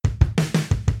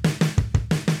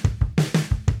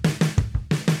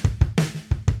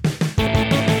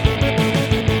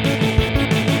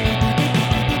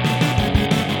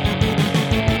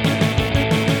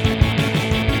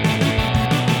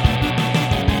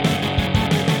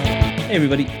Hey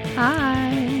everybody,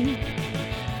 Hi.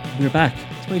 we're back.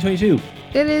 2022.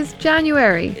 It is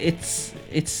January.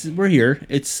 We're here.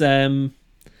 I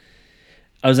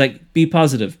was like, be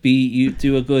positive. You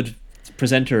do a good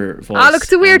presenter voice. Oh, look,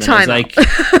 it's a weird And then I time. was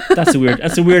like,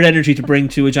 that's a weird energy to bring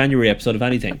to a January episode of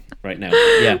anything right now.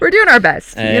 Yeah. We're doing our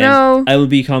best, you know. I will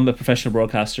become a professional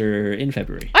broadcaster in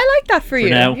February. I like that for you.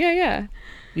 now. Yeah.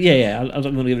 Yeah. I'm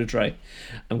going to give it a try.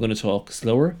 I'm going to talk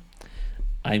slower.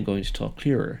 I'm going to talk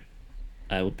clearer.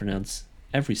 I will pronounce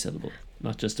every syllable,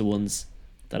 not just the ones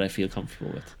that I feel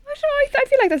comfortable with. I don't know, I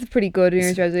feel like that's a pretty good New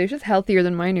Year's resolution. It's healthier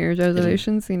than my New Year's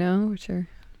resolutions, you know, which are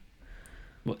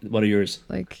What are yours?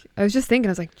 like, I was just thinking,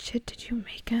 I was like, shit, did you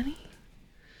make any?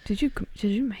 Did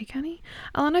you make any?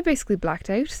 Alan, I basically blacked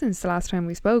out since the last time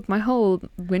we spoke. My whole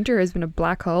winter has been a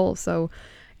black hole, so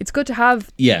it's good to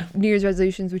have Yeah. New Year's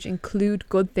resolutions which include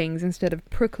good things instead of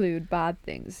preclude bad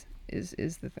things is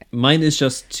the thing. Mine is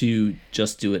just to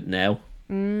do it now.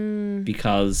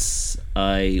 Because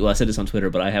I said this on Twitter,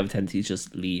 but I have a tendency to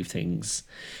just leave things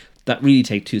that really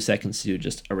take 2 seconds to do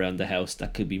just around the house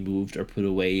that could be moved or put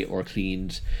away or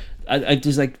cleaned. I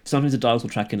just like, sometimes the dogs will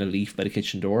track in a leaf by the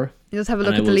kitchen door. You just have a and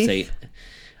look at the leaf.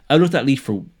 I'll look at that leaf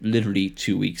for literally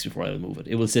 2 weeks before I will move it.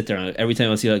 It will sit there, and every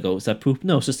time I see it, I go, is that poop?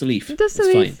 No, it's just a leaf. Just a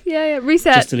it's leaf. fine. Yeah.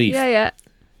 Reset. Just a leaf. Yeah.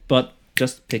 But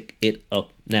just pick it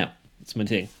up now. That's my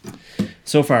thing.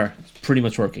 So far, it's pretty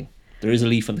much working. There is a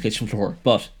leaf on the kitchen floor,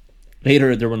 but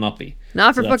later there will not be.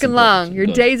 Not for So that's fucking important. long. Your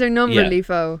Good. days are numbered, Yeah.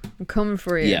 Leafo. I'm coming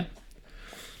for you. Yeah.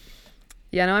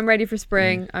 Yeah, no, I'm ready for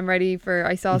spring. I'm ready for...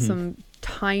 I saw some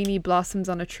tiny blossoms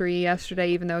on a tree yesterday,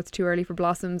 even though it's too early for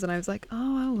blossoms, and I was like,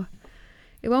 oh,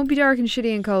 it won't be dark and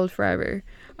shitty and cold forever.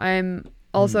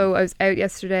 Also, I was out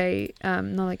yesterday,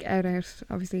 not like out,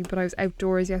 obviously, but I was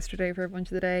outdoors yesterday for a bunch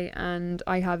of the day, and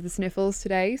I have the sniffles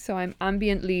today, so I'm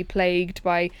ambiently plagued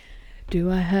by, do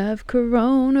I have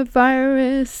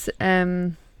coronavirus?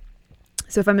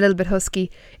 So if I'm a little bit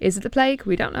husky, is it the plague?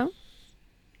 We don't know.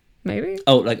 Maybe.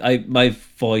 Oh, like my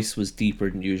voice was deeper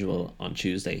than usual on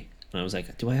Tuesday, and I was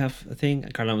like, "Do I have a thing?"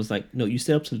 And Caroline was like, "No, you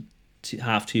stayed up till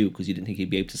 2:30 because you didn't think you'd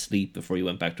be able to sleep before you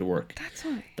went back to work." That's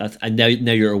why. And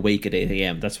now you're awake at 8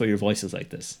 a.m. That's why your voice is like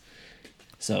this.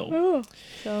 So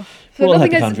So we're all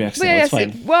nothing has- hypochondriacs but now, yeah, it's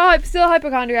fine. Well, I'm still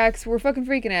hypochondriacs. We're fucking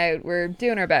freaking out. We're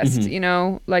doing our best, you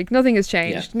know? Like, nothing has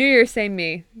changed. Yeah. New Year, same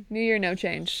me. New Year, no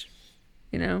change.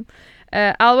 You know?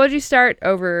 Al, what did you start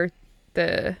over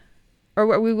the... Or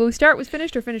what we start was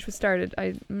finished or finish was started?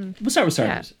 we'll start with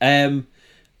started. I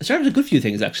started a good few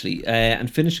things actually, and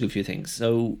finished a good few things.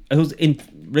 So I was in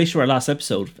relation to our last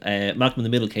episode. Malcolm in the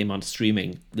Middle came on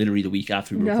streaming literally the week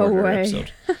after we No recorded our way.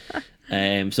 episode.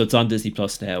 So it's on Disney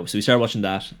Plus now. So we started watching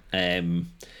that. Kind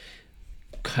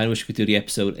of wish we could do the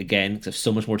epised again because I have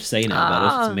so much more to say now about it.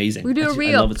 It's amazing. We do a I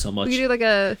reel. love it so much. We do like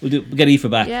a... We'll get Aoife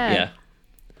back. Yeah.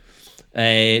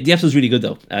 Yeah. The episode's really good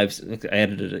though. I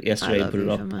edited it yesterday and love put it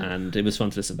up, Aoife, man. and it was fun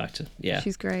to listen back to. Yeah.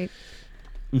 She's great.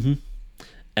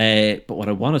 But what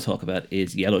I want to talk about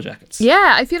is Yellow Jackets.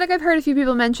 Yeah, I feel like I've heard a few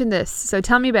people mention this. So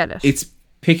tell me about it. It's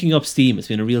picking up steam. It's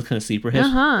been a real kind of sleeper hit.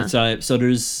 Uh-huh. It's, so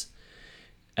there's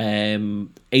 8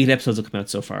 episodes have come out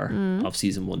so far of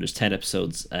season 1. There's 10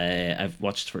 episodes. I've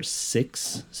watched for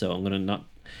 6, so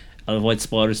I'll avoid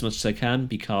spoilers as much as I can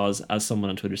because, as someone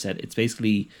on Twitter said, it's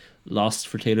basically Lost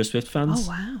for Taylor Swift fans.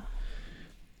 Oh, wow.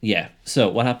 Yeah. So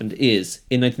what happened is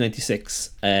in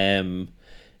 1996,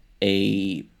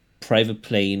 a private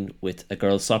plane with a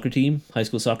girls' soccer team, high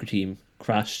school soccer team,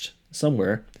 crashed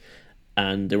somewhere,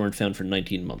 and they weren't found for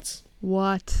 19 months.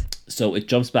 What? So it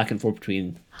jumps back and forth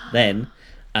between then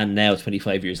and now,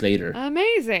 25 years later.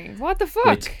 Amazing. What the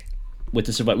fuck? With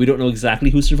the survive, we don't know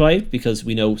exactly who survived because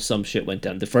we know some shit went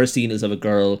down. The first scene is of a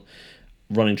girl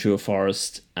running through a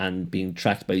forest and being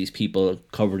tracked by these people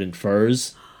covered in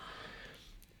furs.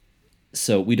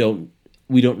 So we don't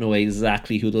know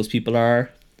exactly who those people are,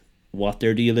 what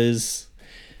their deal is.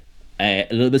 A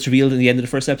little bit's revealed in the end of the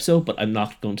first episode, but I'm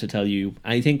not going to tell you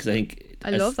anything because I think I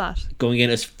love that. going in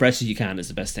as fresh as you can is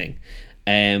the best thing.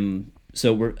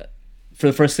 So for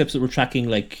the first episode, we're tracking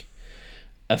like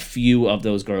a few of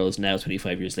those girls now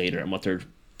 25 years later, and what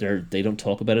they don't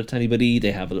talk about it to anybody.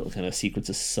 They have a little kind of secret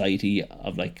society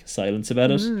of like silence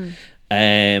about it.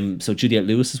 So Juliette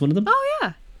Lewis is one of them. Oh,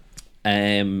 yeah.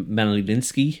 Melanie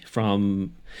Linsky she's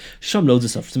from loads of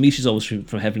stuff. To me, she's always from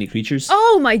Heavenly Creatures.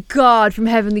 Oh, my God. From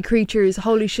Heavenly Creatures.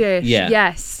 Holy shit. Yeah.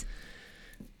 Yes.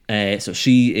 So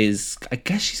she is, I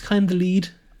guess she's kind of the lead.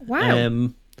 Wow.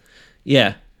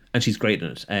 Yeah, and she's great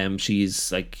in it.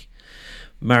 She's like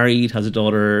married, has a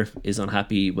daughter, is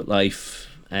unhappy with life,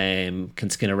 can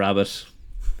skin a rabbit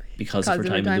because of her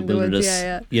time in the wilderness.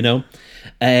 Yeah. You know,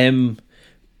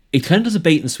 it kind of does a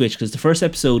bait and switch because the first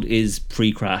episode is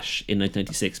pre-crash in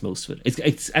 1996. Most of it,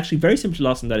 it's actually very similar to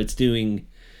Lost in that it's doing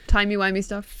timey-wimey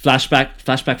stuff, flashback,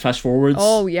 flash forwards.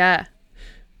 Oh yeah,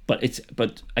 but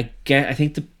I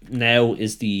think now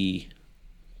is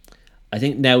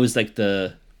like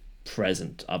the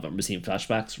present of it. We're seeing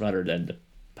flashbacks rather than the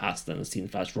past, and seeing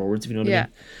flash forwards. If you know what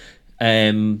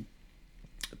I mean.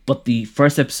 But the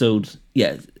first episode,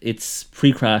 it's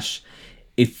pre-crash.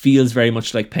 It feels very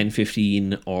much like Pen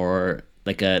 15 or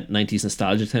like a 90s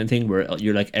nostalgia kind of thing, where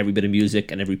you're like every bit of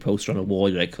music and every poster on a wall,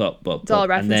 you're like, it's all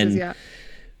references,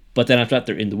 But then after that,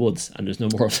 they're in the woods, and there's no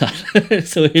more of that.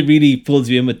 So it really pulls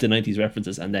you in with the 90s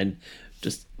references, and then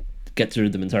just get through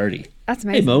them entirely. That's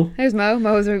amazing. Hey, Mo. There's Mo.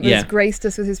 Mo has graced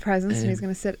us with his presence, and he's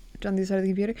going to sit on the other side of the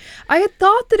computer. I had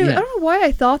thought that I don't know why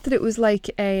I thought that it was like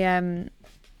a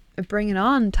Bring It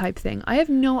On type thing. I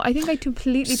think I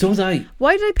completely... So did I.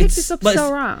 Why did I pick this up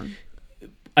so wrong?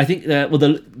 I think that,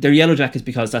 their yellow jackets,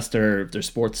 because that's their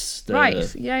sports...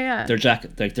 Right, yeah. Their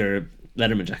jacket, like their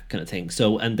Letterman jacket kind of thing.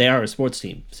 So, and they are a sports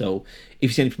team. So if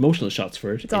you see any promotional shots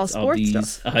for it, it's all sports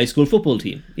stuff. A high school football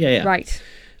team. Yeah. Right.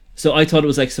 So I thought it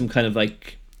was like some kind of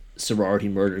like sorority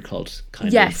murder cult kind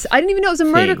of. Yes, I didn't even know it was a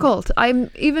murder cult.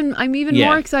 I'm even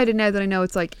more excited now that I know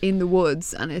it's like in the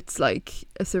woods and it's like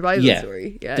a survival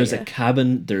story. Yeah, there's a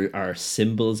cabin. There are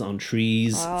symbols on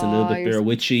trees. It's a little bit Blair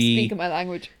Witchy. Speaking my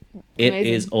language. It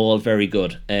is all very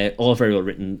good. All very well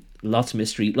written. Lots of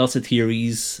mystery. Lots of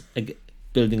theories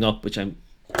building up, which I'm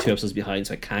 2 episodes behind,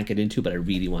 so I can't get into, but I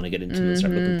really want to get into and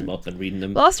start looking them up and reading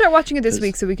them. Well, I'll start watching it this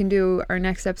week so we can do our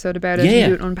next episode about it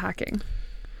and do an unpacking.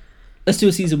 Let's do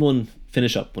a season 1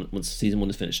 finish up once season 1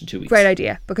 is finished in 2 weeks. Great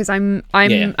idea, because I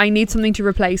need something to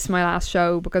replace my last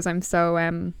show because I'm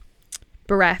so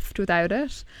bereft without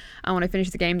it. And when I finish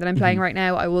the game that I'm playing right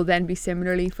now, I will then be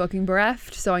similarly fucking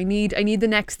bereft. So I need the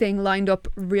next thing lined up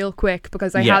real quick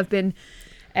because I have been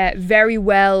very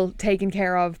well taken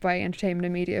care of by entertainment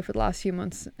and media for the last few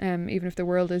months, even if the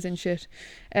world is in shit.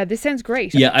 This sounds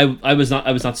great. I was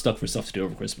not stuck for stuff to do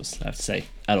over Christmas, I have to say,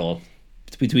 at all.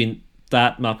 It's between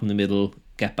that, Malcolm in the Middle,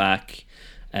 Get Back,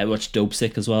 watch Dope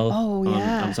Sick as well on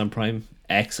Amazon Prime.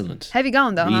 Excellent. Heavy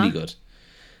going though, really good.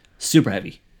 Super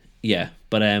heavy. Yeah,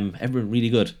 but everyone really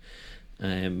good.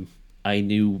 I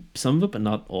knew some of it but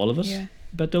not all of it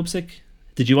about Dope Sick.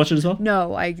 Did you watch it as well?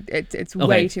 No, it's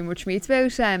way too much for me. It's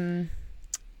about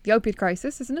the opiate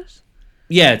crisis, isn't it?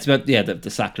 Yeah, it's about the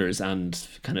Sacklers, and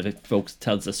kind of it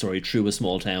tells the story through a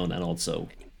small town and also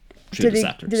through the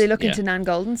Sacklers. Did they look into Nan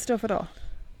Golden stuff at all?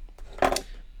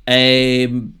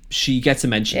 She gets a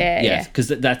mention, because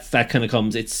that kind of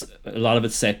comes. It's a lot of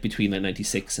it's set between like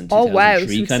 96 and 2003. Oh wow, so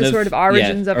it's the sort of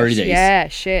origins of early it. days. Yeah,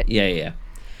 shit. Yeah.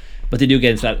 But they do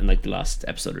get into that in like the last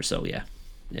episode or so. Yeah.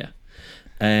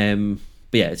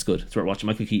 But yeah, it's good. It's worth watching.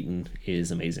 Michael Keaton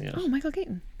is amazing at it. Oh, Michael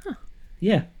Keaton. Huh.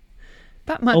 Yeah.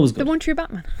 Batman. Always good. The one true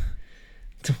Batman.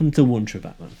 The one true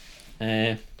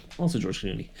Batman. Also George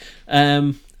Clooney.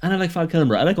 And I like Val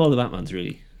Kilmer. I like all the Batmans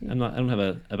really. I don't have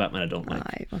a Batman I don't like.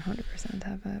 I 100%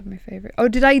 have my favourite. Oh,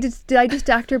 did I just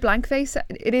actor blank face?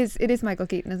 It is Michael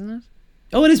Keaton, isn't it?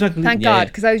 Oh, it is Michael Keaton. Thank God,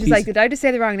 because I was just like, did I just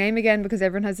say the wrong name again because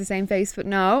everyone has the same face? But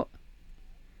no.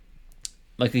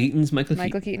 Michael Keaton's Michael Keaton.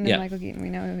 Michael Keaton is Michael Keaton. We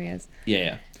know who he is.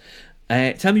 Yeah.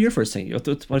 Tell me your first thing.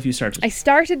 What have you started? I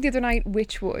started the other night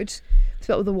Witchwood,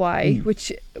 spelled with a Y,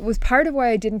 which was part of why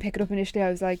I didn't pick it up initially. I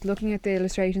was like looking at the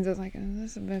illustrations. I was like, oh,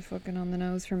 this is a bit fucking on the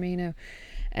nose for me now.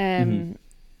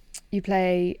 You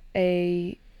play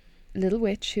a little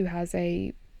witch who has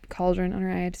a cauldron on her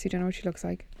head, so you don't know what she looks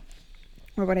like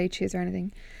or what age she is or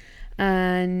anything.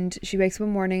 And she wakes up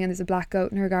one morning and there's a black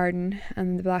goat in her garden,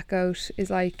 and the black goat is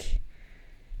like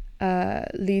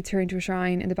leads her into a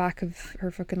shrine in the back of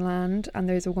her fucking land, and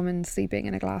there's a woman sleeping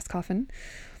in a glass coffin,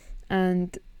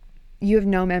 and you have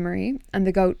no memory, and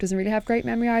the goat doesn't really have great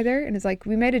memory either, and it's like,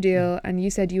 we made a deal and you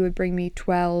said you would bring me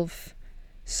 12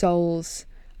 souls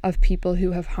of people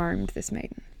who have harmed this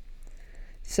maiden,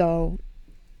 so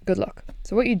good luck.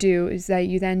 So what you do is that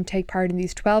you then take part in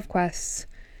these 12 quests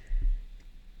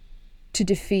to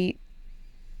defeat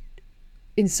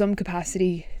in some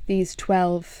capacity these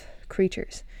 12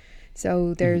 creatures.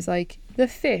 So there's like the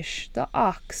fish, the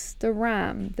ox, the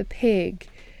ram, the pig,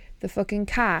 the fucking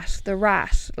cat, the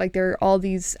rat, like there are all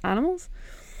these animals,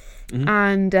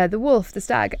 and the wolf, the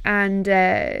stag, and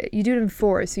you do it in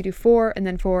 4. So you do 4 and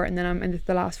then 4, and then I'm in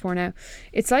the last 4 now.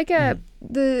 It's like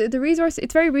the resource,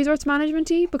 it's very resource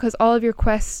management-y, because all of your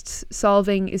quest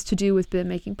solving is to do with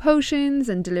making potions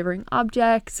and delivering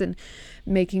objects and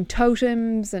making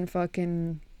totems and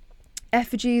fucking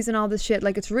effigies and all this shit.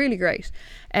 Like, it's really great.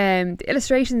 The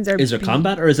illustrations are... Is there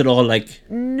combat, or is it all like...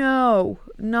 No,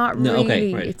 not No, really.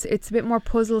 okay, right. It's a bit more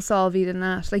puzzle solvy than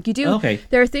that. Like, you do... Okay.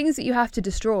 There are things that you have to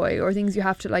destroy, or things you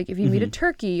have to, like, if you meet a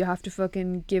turkey, you have to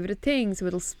fucking give it a thing so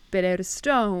it'll spit out a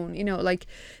stone. You know, like,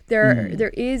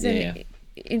 there is an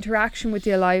interaction with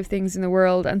the alive things in the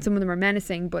world, and some of them are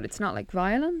menacing, but it's not, like,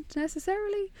 violent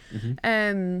necessarily.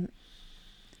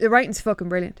 The writing's fucking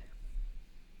brilliant.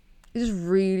 It's just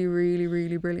really, really,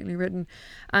 really brilliantly written.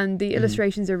 And the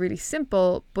illustrations are really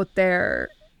simple, but they're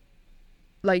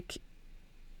like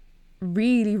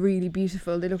really, really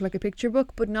beautiful. They look like a picture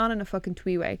book, but not in a fucking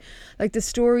twee way. Like, the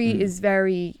story is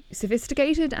very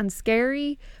sophisticated and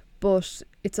scary, but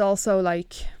it's also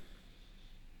like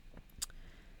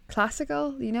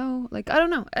classical, you know? Like, I don't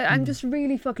know. I'm just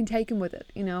really fucking taken with it,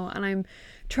 you know? And I'm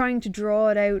trying to draw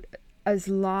it out as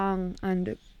long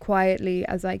and quietly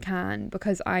as I can,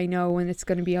 because I know when it's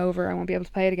going to be over I won't be able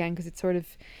to play it again, because it's sort of,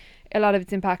 a lot of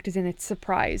its impact is in its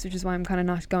surprise, which is why I'm kind of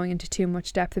not going into too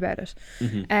much depth about it.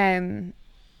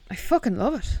 I fucking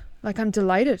love it. Like, I'm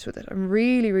delighted with it. I'm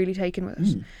really, really taken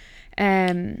with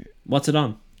it. What's it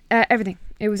on? Everything.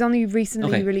 It was only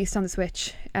recently Okay. released on the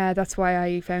Switch. That's why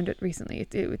I found it recently.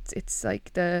 It's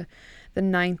like the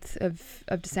 9th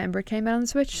of December it came out on the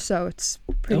Switch, so it's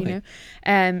pretty new.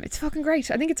 It's fucking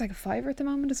great. I think it's like a $5 at the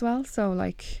moment as well, so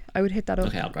like I would hit that up.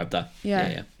 Okay, I'll grab that.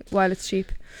 Yeah. While it's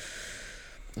cheap.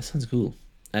 That sounds cool.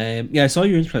 I saw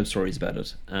your Instagram stories about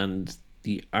it, and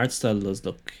the art style does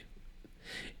look...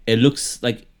 It looks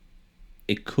like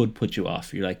it could put you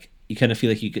off. You're like... You kind of feel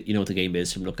like you know what the game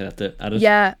is from looking at it.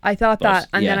 Yeah, I thought But, that,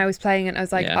 and then yeah. I was playing it and I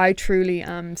was like, Yeah. I truly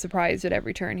am surprised at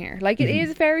every turn here. Like, it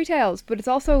is fairy tales, but it's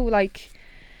also like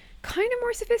kind of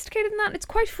more sophisticated than that. It's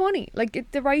quite funny.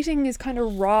 Like, the writing is kind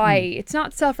of wry. It's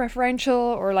not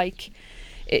self-referential, or like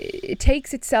it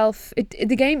takes itself...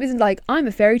 The game isn't like, I'm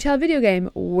a fairy tale video game,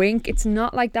 wink. It's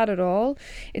not like that at all.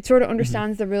 It sort of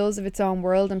understands the rules of its own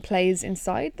world and plays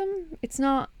inside them. It's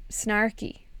not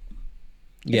snarky,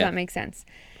 if that makes sense.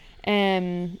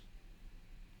 Yeah,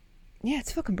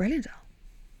 it's fucking brilliant, though.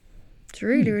 It's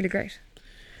really, really great.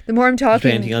 The more I'm Did you play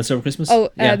talking... anything else over Christmas?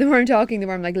 The more I'm talking, the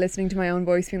more I'm like listening to my own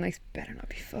voice, being like, better not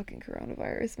be fucking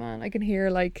coronavirus, man. I can hear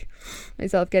like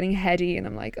myself getting heady, and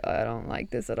I'm like, oh, I don't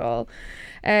like this at all.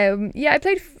 I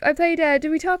played did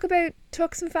we talk about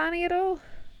Tux and Fanny at all?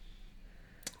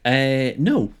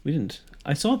 No, we didn't.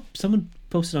 I saw someone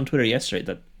posted on Twitter yesterday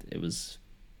that it was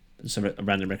a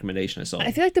random recommendation I saw.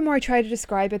 I feel like the more I try to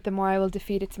describe it, the more I will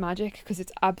defeat its magic, because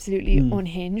it's absolutely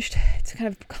unhinged. It's kind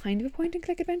of a point and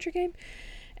click adventure game.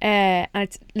 And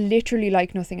it's literally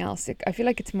like nothing else. I feel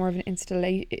like it's more of an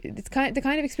installation. It's the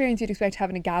kind of experience you'd expect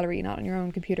having a gallery, not on your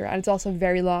own computer. And it's also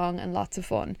very long and lots of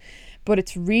fun. But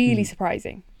it's really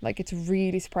surprising. Like, it's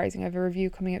really surprising. I have a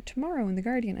review coming out tomorrow in The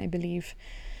Guardian, I believe,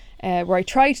 where I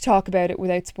try to talk about it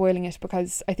without spoiling it,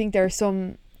 because I think there are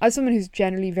some... As someone who's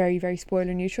generally very, very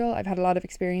spoiler neutral, I've had a lot of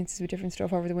experiences with different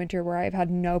stuff over the winter where I've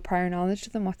had no prior knowledge to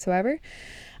them whatsoever.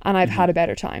 And I've had a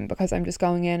better time, because I'm just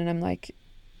going in and I'm like,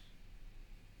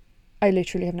 I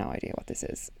literally have no idea what this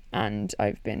is. And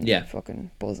I've been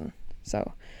fucking buzzing.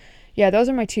 So, yeah, those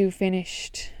are my two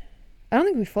finished. I don't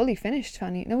think we fully finished,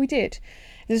 Fanny. No, we did.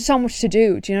 There's so much to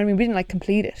do. Do you know what I mean? We didn't like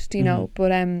complete it, do you know? But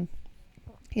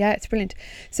yeah, it's brilliant.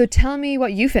 So tell me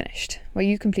what you finished, what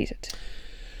you completed.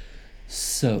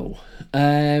 So,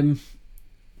 I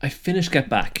finished Get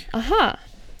Back.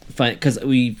 Fine, because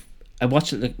we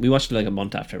watched it like a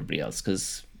month after everybody else,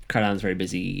 because Caroline very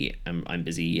busy, I'm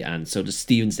busy, and so just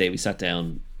Stephen's Day we sat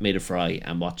down, made a fry,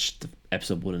 and watched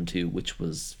episode 1 and 2, which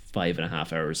was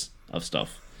 5.5 hours of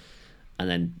stuff, and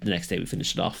then the next day we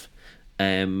finished it off.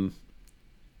 I mean,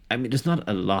 there's not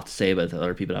a lot to say about it that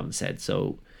other people haven't said,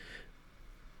 so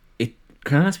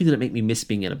Caroline asked me, did it make me miss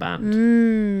being in a band?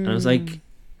 And I was like,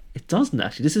 it doesn't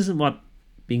actually. This isn't what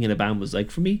being in a band was like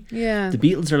for me. Yeah. The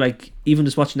Beatles are like, even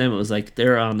just watching them, it was like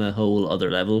they're on a whole other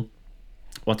level,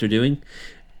 what they're doing.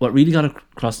 What really got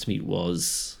across to me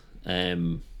was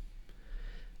how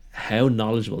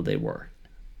knowledgeable they were.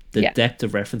 The depth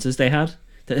of references they had.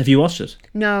 Have you watched it?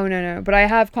 No. But I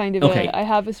have kind of Okay. I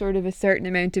have a sort of a certain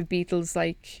amount of Beatles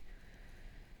like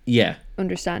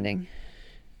understanding.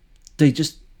 They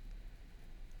just...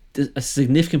 A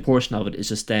significant portion of it is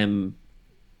just them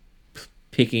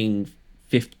picking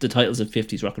the titles of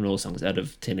 50s rock and roll songs out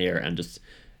of thin air and just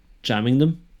jamming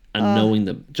them and knowing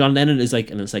them. John Lennon is like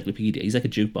an encyclopedia. He's like a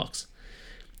jukebox.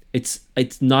 It's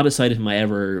not a side of him I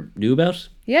ever knew about.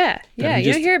 Yeah. You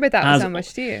don't hear about that so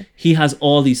much, do you? He has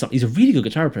all these songs. He's a really good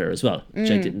guitar player as well,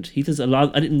 which I didn't. He does a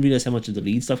lot. I didn't realize how much of the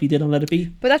lead stuff he did on Let It Be.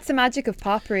 But that's the magic of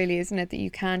pop, really, isn't it? That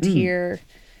you can't hear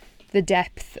the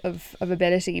depth of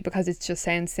ability because it just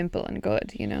sounds simple and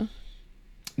good, you know?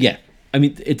 Yeah. I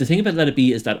mean, the thing about Let It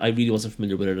Be is that I really wasn't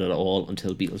familiar with it at all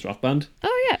until Beatles Rock Band.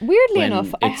 Oh yeah, weirdly When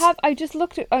enough, it's- I just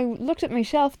looked at my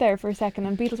shelf there for a second,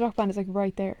 and Beatles Rock Band is like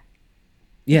right there.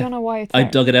 Yeah. I don't know why it's I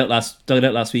there. dug it out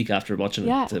last week after watching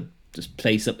Yeah. it to just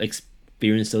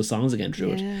experience those songs again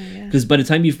through it. Yeah. Because by the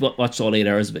time you've watched all 8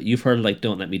 hours of it, you've heard like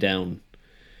Don't Let Me Down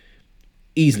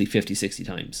easily 50, 60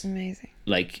 times. Amazing.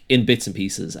 Like in bits and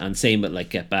pieces, and same with like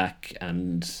Get Back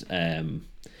and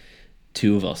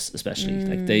Two of Us especially.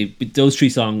 Like those 3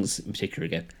 songs in particular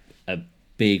get a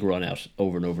big run out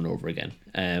over and over and over again.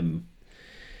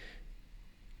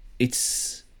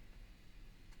 It's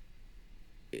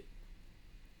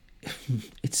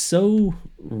so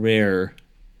rare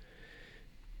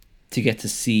to get to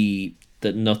see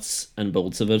the nuts and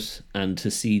bolts of it, and to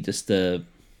see just the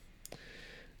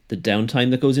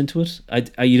downtime that goes into it.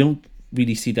 You don't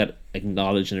really see that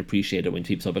acknowledged and appreciated when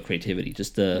people talk about creativity.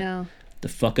 Just the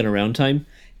fucking around time.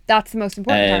 That's the most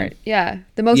important part. Yeah.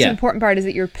 The most Yeah. important part is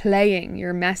that you're playing,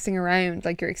 you're messing around,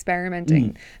 like you're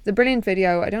experimenting. It's a brilliant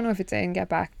video. I don't know if it's in Get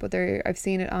Back, but I've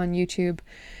seen it on YouTube.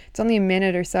 It's only a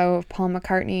minute or so of Paul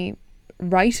McCartney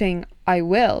writing I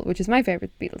Will, which is my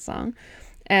favourite Beatles song.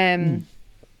 And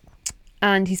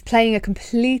he's playing a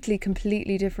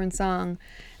completely different song.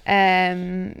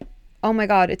 Oh my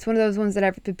god, it's one of those ones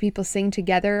that people sing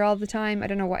together all the time. I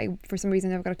don't know why, for some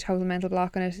reason I've got a total mental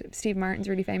block on it. Steve Martin's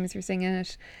really famous for singing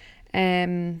it.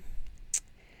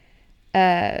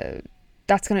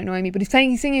 That's going to annoy me, but he's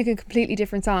singing a completely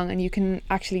different song, and you can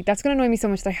actually, that's going to annoy me so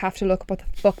much that I have to look up what the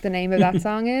fuck the name of that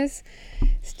song is.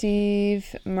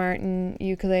 Steve Martin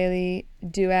ukulele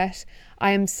duet.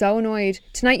 I am so annoyed.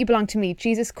 Tonight You Belong to Me.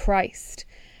 Jesus Christ.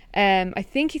 I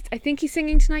think he's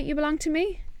singing Tonight You Belong to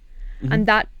Me, and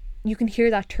that you can hear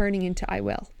that turning into I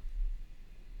Will.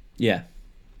 Yeah.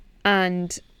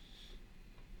 And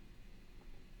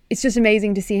it's just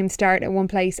amazing to see him start at one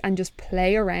place and just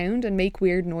play around and make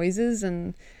weird noises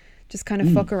and just kind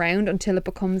of fuck around until it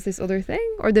becomes this other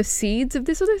thing, or the seeds of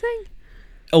this other thing.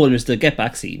 Oh, well, there's the Get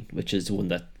Back scene, which is the one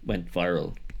that went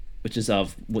viral, which is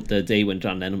of what the day when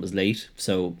John Lennon was late.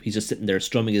 So he's just sitting there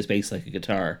strumming his bass like a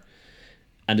guitar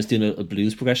and just doing a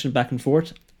blues progression back and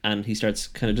forth, and he starts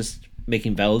kind of just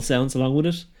making vowel sounds along with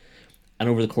it, and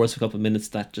over the course of a couple of minutes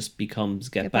that just becomes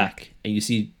Get Back. And you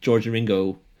see George and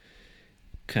Ringo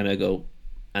kind of go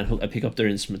and pick up their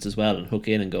instruments as well and hook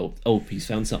in and go, oh, he's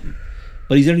found something.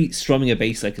 But he's only strumming a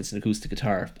bass like it's an acoustic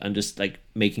guitar and just like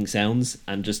making sounds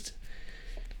and just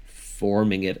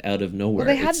forming it out of nowhere.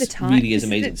 Well, they had the time. Really is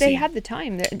amazing. They had the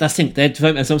time. That's the thing. They had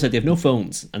time, and some said they have no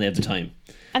phones and they have the time.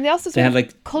 And they also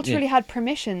culturally had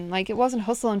permission. Like, it wasn't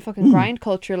hustle and fucking grind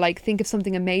culture. Like, think of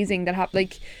something amazing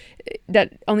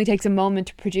that only takes a moment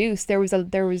to produce. There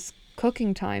was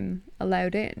cooking time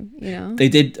allowed in, you know. They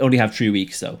did only have 3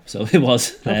 weeks though, so it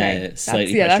was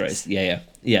slightly pressurized. Yeah.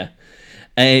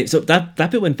 So that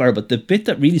bit went viral, but the bit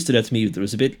that really stood out to me, there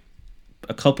was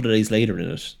a couple of days later in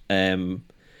it,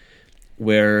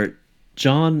 where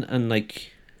John and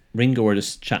like Ringo were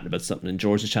just chatting about something, and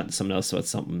George is chatting to someone else about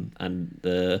something, and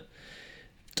the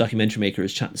documentary maker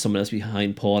is chatting to someone else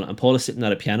behind Paul, and Paul is sitting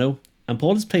at a piano, and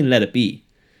Paul is playing Let It Be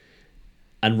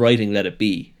and writing Let It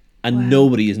Be, and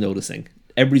nobody is noticing.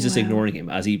 Everybody's just ignoring him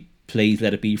as he plays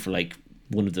Let It Be for like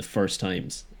one of the first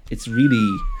times. It's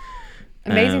really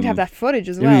amazing to have that footage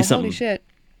as well. Holy shit.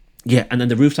 Yeah, and then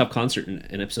the rooftop concert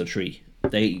in episode 3,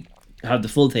 they had the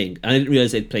full thing. And I didn't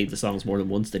realize they'd played the songs more than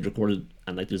once. They'd recorded,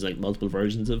 and like there's like multiple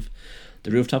versions of the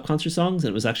rooftop concert songs,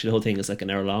 and it was actually, the whole thing is like an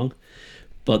hour long.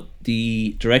 But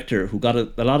the director, who got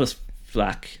a lot of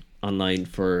flack online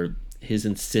for his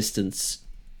insistence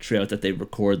throughout that they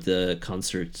record the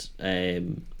concert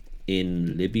in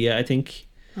Libya, I think,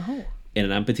 in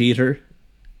an amphitheater,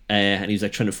 and he was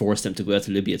like trying to force them to go out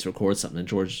to Libya to record something, and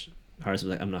George Harrison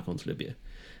was like, I'm not going to Libya.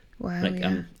 Wow, like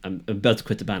I'm about to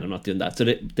quit the band, I'm not doing that. So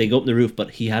they go up on the roof,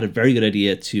 but he had a very good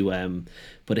idea to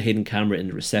put a hidden camera in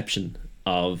the reception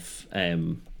of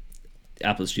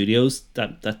Apple Studios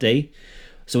that day.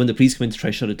 So when the police come in to try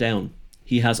to shut it down,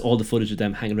 he has all the footage of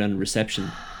them hanging around in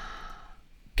reception,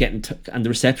 and the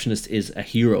receptionist is a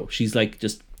hero. She's like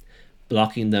just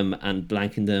blocking them and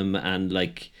blanking them and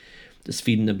like just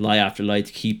feeding them lie after lie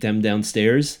to keep them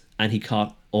downstairs, and he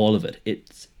caught all of it.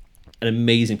 It's an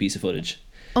amazing piece of footage.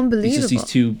 Unbelievable. It's just these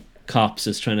two cops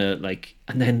just trying to like,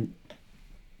 and then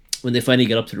when they finally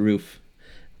get up to the roof,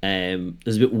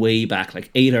 there's a bit way back,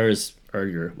 like 8 hours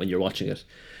earlier when you're watching it,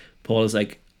 Paul is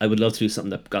like, I would love to do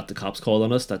something that got the cops called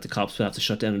on us, that the cops would have to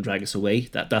shut down and drag us away.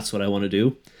 That's what I want to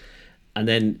do. And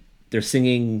then they're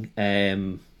singing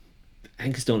I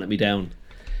think it's Don't Let Me Down,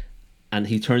 and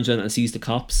he turns around and sees the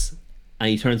cops, and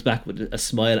he turns back with a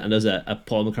smile and does a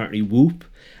Paul McCartney whoop,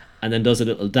 and then does a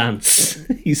little dance.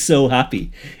 He's so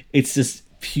happy. It's just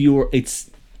pure. It's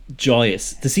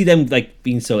joyous to see them like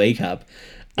being so ACAB,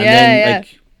 and then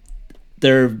like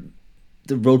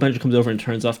the road manager comes over and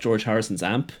turns off George Harrison's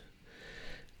amp,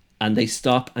 and they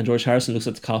stop, and George Harrison looks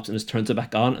at the cops and just turns it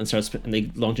back on and starts, and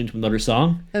they launch into another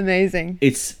song. Amazing.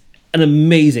 It's an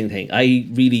amazing thing. I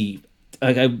really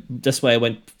that's why I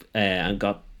went and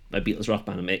got my Beatles Rock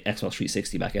Band and my Xbox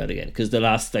 360 back out again, because the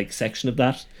last like section of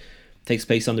that takes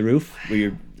place on the roof where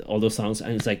you're all those songs,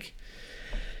 and it's like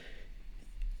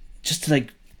just to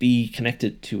like be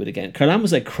connected to it again. Caroline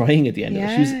was like crying at the end of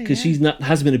it. She was, because she's not,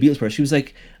 hasn't been a Beatles person. She was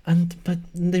like, but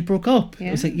they broke up.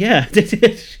 I was like, yeah, they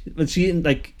did. But she didn't,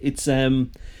 like, it's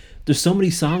there's so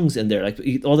many songs in there, like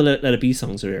all the Let It Be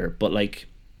songs are there, but like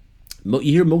you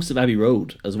hear most of Abbey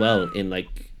Road as well in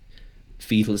like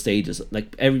fetal stages,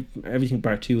 like everything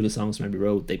part 2 of the songs from Abbey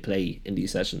Road they play in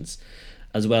these sessions,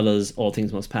 as well as All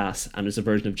Things Must Pass, and there's a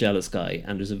version of Jealous Guy,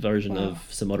 and there's a version of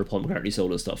some other Paul McCartney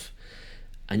solo stuff,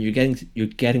 and you're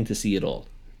getting to see it all.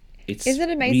 Is it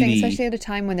amazing, really, especially at a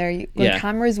time when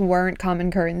cameras weren't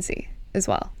common currency as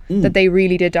well, that they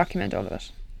really did document all of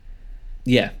it.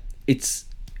 Yeah, it's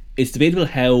debatable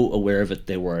how aware of it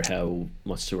they were, how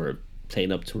much they were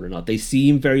playing up to it or not. They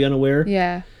seem very unaware.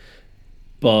 Yeah.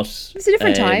 But it's a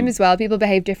different time as well. People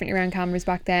behaved differently around cameras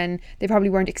back then. They probably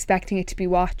weren't expecting it to be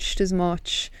watched as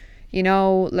much. You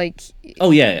know, like,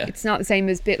 oh yeah. It's not the same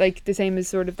as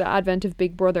sort of the advent of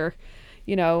Big Brother,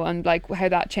 you know, and like how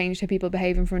that changed how people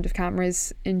behave in front of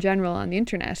cameras in general on the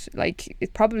internet. Like, there's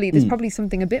probably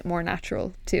something a bit more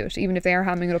natural to it, even if they are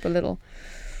hamming it up a little.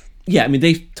 Yeah, I mean,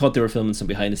 they thought they were filming some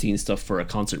behind the scenes stuff for a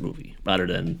concert movie rather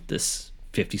than this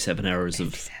 57 hours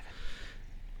of.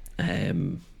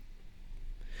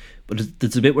 But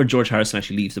there's a bit where George Harrison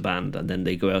actually leaves the band, and then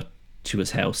they go out to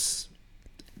his house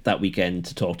that weekend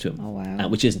to talk to him. Oh wow!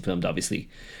 Which isn't filmed, obviously.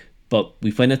 But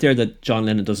we find out there that John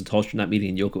Lennon doesn't talk during that meeting,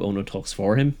 and Yoko Ono talks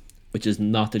for him, which is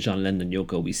not the John Lennon and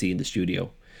Yoko we see in the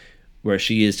studio, where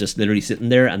she is just literally sitting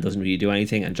there and doesn't really do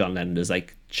anything, and John Lennon is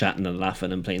like chatting and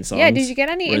laughing and playing songs. Yeah, did you get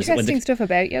any interesting stuff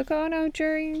about Yoko Ono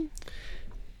during?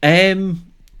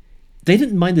 They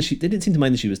didn't mind that they didn't seem to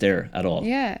mind that she was there at all.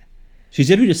 Yeah. She's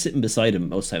literally just sitting beside him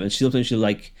most of the time, and sometimes she'll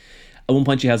like, at one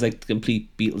point she has like the complete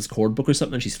Beatles chord book or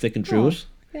something, and she's flicking through it.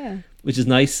 Yeah. Which is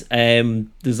nice.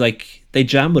 There's like, they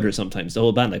jam with her sometimes, the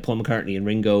whole band, like Paul McCartney and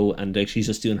Ringo, and like she's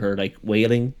just doing her like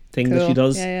wailing thing that she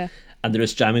does. Yeah. And they're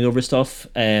just jamming over stuff.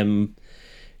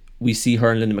 We see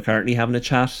her and Linda McCartney having a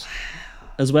chat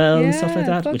as well, and stuff like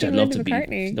that, which I'd love to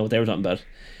know what they were talking about.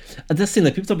 And this thing,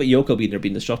 like, people talk about Yoko being there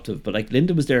being disruptive, but like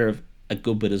Linda was there a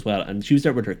good bit as well, and she was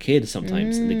there with her kid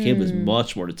sometimes, and the kid was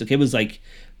much more. The kid was like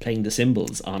playing the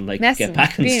cymbals on like messing, Get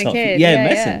Back and stuff. Messing.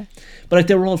 Yeah. But like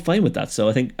they were all fine with that. So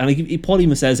I think, and like, Paul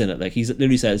even says in it, like, he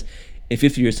literally says, in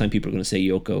 50 years' time, people are going to say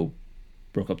Yoko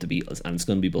broke up the Beatles, and it's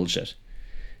going to be bullshit.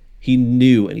 He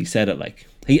knew, and he said it like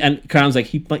and Karen's like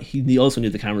he also knew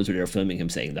the cameras were there filming him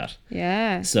saying that.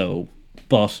 Yeah. So,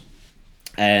 but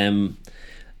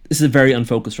this is a very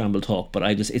unfocused ramble talk, but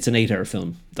it's an 8-hour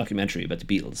film documentary about the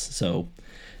Beatles. So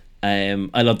I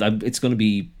love that. It's going to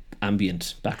be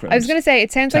ambient background. I was going to say,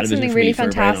 it sounds like something really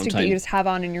fantastic that you just have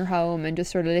on in your home and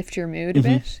just sort of lift your mood a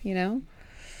bit, you know?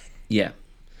 Yeah.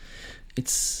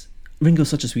 Ringo's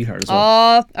such a sweetheart as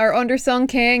well. Oh, our undersung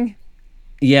king.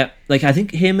 Yeah, like I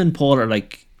think him and Paul are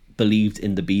like believed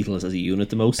in the Beatles as a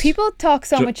unit the most. People talk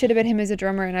so much shit about him as a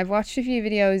drummer, and I've watched a few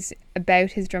videos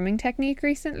about his drumming technique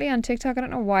recently on TikTok. I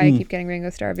don't know why I keep getting Ringo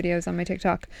Starr videos on my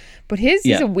TikTok, but he's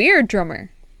a weird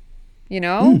drummer. You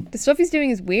know, the stuff he's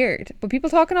doing is weird, but people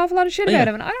talk an awful lot of shit about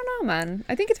him, and I don't know, man.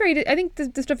 I think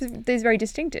the stuff is very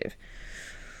distinctive.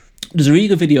 There's a really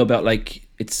good video about like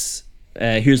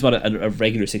here's what a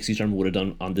regular 60s drummer would have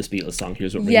done on this Beatles song.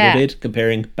 Here's what Ringo did,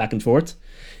 comparing back and forth.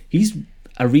 He's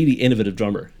a really innovative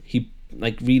drummer. He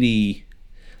like really,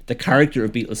 the character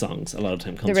of Beatles songs a lot of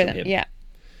time comes from him.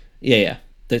 Yeah.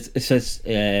 It says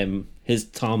his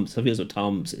toms. Some videos with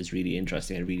toms is really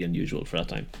interesting and really unusual for that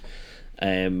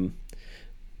time.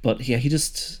 But yeah, he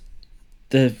just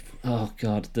the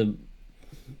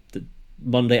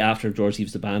Monday after George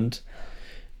leaves the band,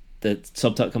 the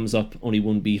subtitle comes up, only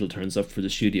one Beatle turns up for the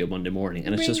studio Monday morning,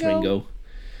 and it's just Ringo.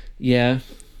 Yeah.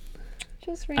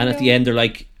 Just Ringo. And at the end they're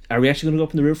like, are we actually going to go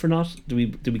up on the roof or not? Do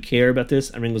we care about this?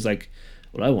 And Ringo's like,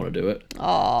 well, I want to do it.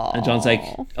 Aww. And John's like,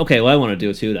 okay, well, I want to do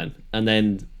it too then. And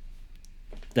then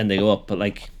they go up, but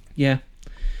like, yeah.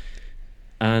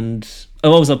 And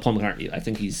I've always loved Paul McCartney. I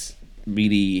think he's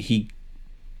really,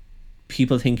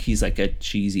 people think he's like a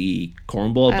cheesy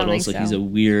cornball, but also he's a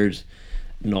weird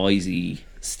noisy,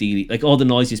 steely. Like all the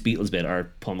noisiest Beatles bit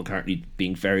are Paul McCartney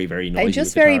being very, very noisy. I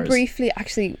just with very guitars. briefly,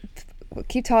 actually,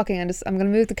 keep talking. I'm going to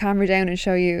move the camera down and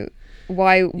show you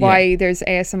why there's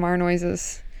ASMR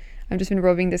noises. I've just been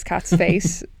rubbing this cat's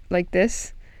face like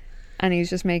this, and he's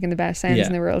just making the best sounds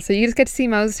in the world. So you just get to see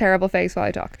Mo's terrible face while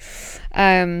I talk.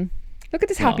 Look at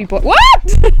this happy boy. What?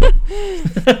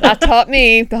 That taught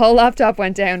me. The whole laptop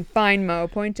went down. Fine, Mo.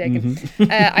 Point taken.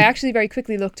 I actually very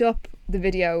quickly looked up the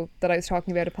video that I was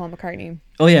talking about of Paul McCartney.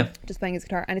 Oh yeah. Just playing his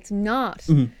guitar, and it's not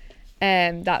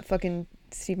that fucking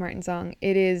Steve Martin song.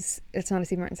 It's not a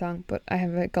Steve Martin song, but I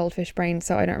have a goldfish brain,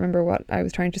 so I don't remember what I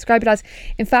was trying to describe it as.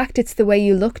 In fact, it's The Way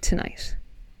You Look Tonight.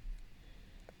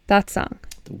 That song.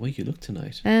 The Way You Look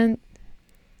Tonight. And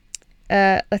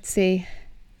let's see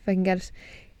if I can get it.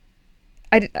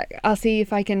 I'll see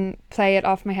if I can play it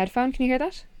off my headphone. Can you hear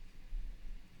that?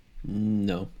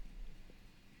 No.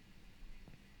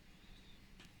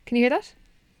 Can you hear that?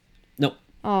 No.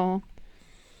 Oh.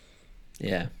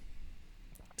 Yeah.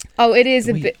 Oh, it is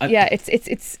a bit. Yeah,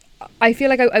 it's. I feel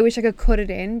like I wish I could cut it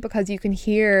in, because you can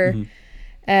hear,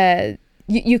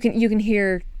 you can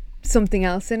hear something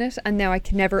else in it, and now I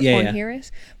can never unhear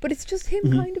it. But it's just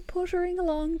him kind of puttering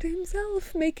along to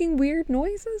himself, making weird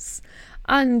noises,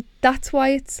 and that's why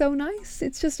it's so nice.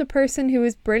 It's just a person who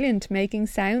is brilliant making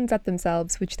sounds at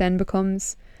themselves, which then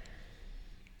becomes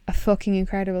a fucking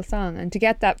incredible song. And to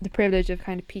get the privilege of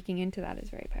kind of peeking into that is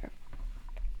very powerful.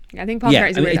 I think Paul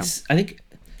McCartney's weirdo.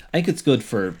 I think it's good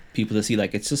for people to see,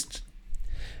 like, it's just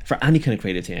for any kind of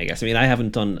creative thing, I guess. I mean, I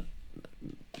haven't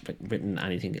written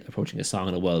anything approaching a song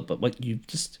in a while, but like you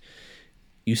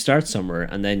start somewhere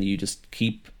and then you just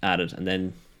keep at it, and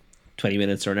then 20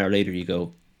 minutes or an hour later you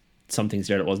go, something's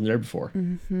there that wasn't there before,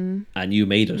 and you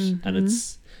made it. And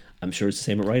I'm sure it's the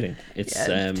same with writing. It's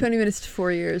 20 minutes to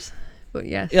 4 years. But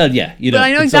yes. Yeah, you know. But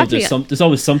I know exactly. There's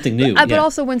always something new. But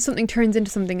also when something turns into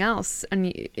something else and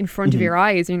in front of your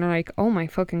eyes, and you're like, oh my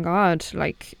fucking God.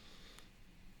 Like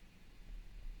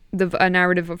a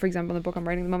narrative, for example, in the book I'm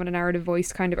writing at the moment, a narrative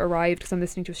voice kind of arrived because I'm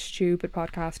listening to a stupid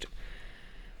podcast.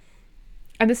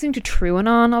 I'm listening to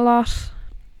TrueAnon a lot.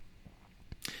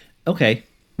 Okay.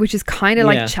 Which is kind of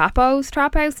like Chapo's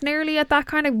Trap House, nearly, at that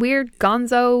kind of weird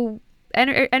gonzo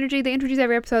energy they introduce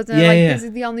every episode, and this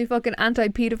is the only fucking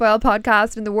anti-pedophile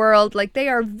podcast in the world. Like, they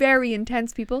are very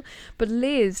intense people. But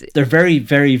Liz, they're very,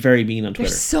 very, very mean on Twitter.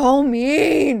 They're so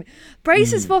mean.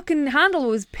 Bryce's fucking handle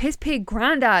was Piss Pig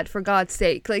Grandad, for God's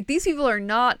sake. Like, these people are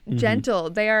not gentle.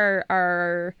 They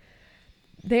are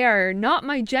not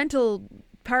my gentle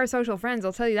parasocial friends,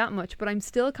 I'll tell you that much. But I'm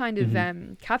still kind of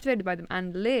captivated by them.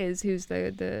 And Liz, who's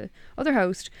the other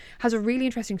host, has a really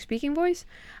interesting speaking voice,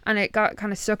 and it got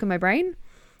kind of stuck in my brain.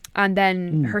 And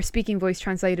then her speaking voice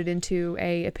translated into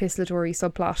a epistolary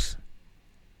subplot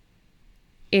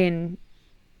in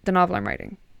the novel I'm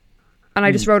writing. And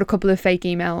I just wrote a couple of fake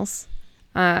emails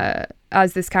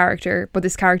as this character, but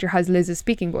this character has Liz's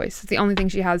speaking voice. It's the only thing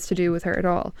she has to do with her at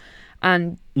all.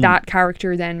 And that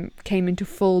character then came into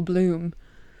full bloom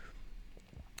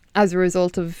as a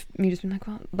result of me just being like,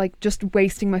 well, like, just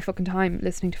wasting my fucking time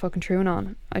listening to fucking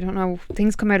TrueAnon. I don't know,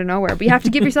 things come out of nowhere, but you have to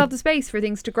give yourself the space for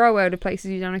things to grow out of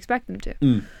places you don't expect them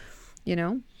to. You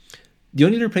know, the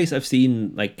only other place I've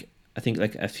seen, like, I think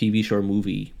like a TV show or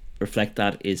movie reflect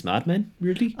that is Mad Men,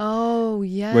 weirdly. Oh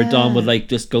yeah, where Don would like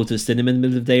just go to the cinema in the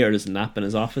middle of the day, or just nap in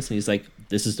his office, and he's like,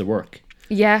 this is the work.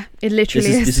 Yeah, it literally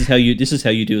is. This is how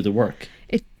you do the work.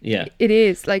 It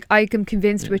is. Like, I am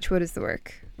convinced Witchwood is the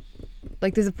work.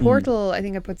 Like, there's a portal, I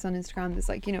think I put this on Instagram, there's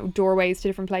like, you know, doorways to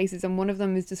different places, and one of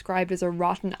them is described as a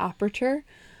rotten aperture,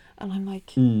 and I'm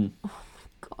like, oh my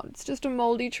God, it's just a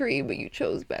moldy tree, but you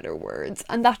chose better words.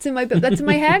 And that's in my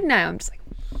head now. I'm just like,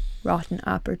 rotten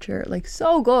aperture, like,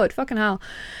 so good, fucking hell.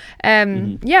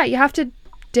 Yeah, you have to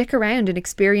dick around and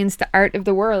experience the art of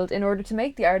the world in order to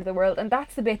make the art of the world, and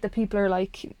that's the bit that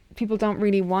people don't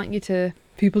really want you to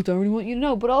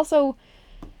know. But also,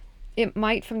 it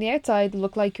might from the outside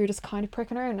look like you're just kind of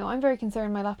pricking around. No, I'm very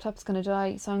concerned my laptop's going to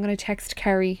die, so I'm going to text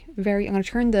Kerry. I'm going to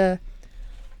turn the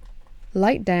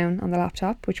light down on the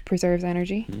laptop, which preserves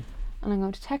energy, and I'm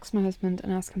going to text my husband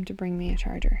and ask him to bring me a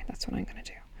charger. That's what I'm going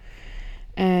to do.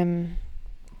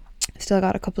 Still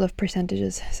got a couple of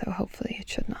percentages, so hopefully it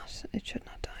should not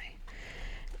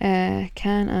die.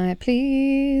 Can I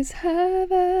please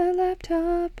have a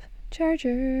laptop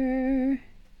charger?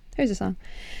 There's a song.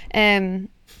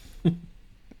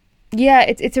 Yeah,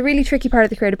 it's a really tricky part of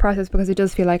the creative process, because it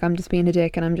does feel like I'm just being a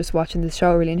dick and I'm just watching this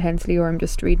show really intensely, or I'm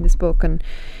just reading this book, and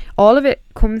all of it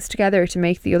comes together to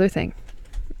make the other thing.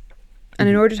 And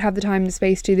in order to have the time and the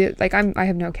space to do, like, I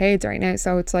have no kids right now,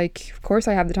 so it's like, of course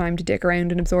I have the time to dick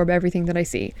around and absorb everything that I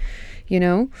see, you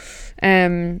know.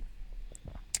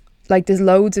 Like, there's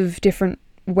loads of different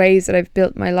ways that I've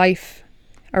built my life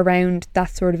around that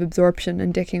sort of absorption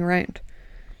and dicking around,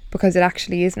 because it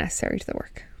actually is necessary to the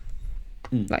work.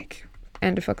 Like,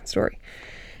 end of fucking story.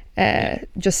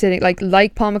 Just sitting like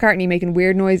Paul McCartney making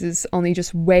weird noises, only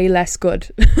just way less good.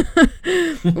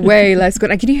 Way less good.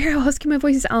 Can you hear how husky my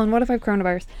voice is? Alan, what if I have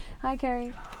coronavirus? Hi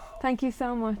Kerry, thank you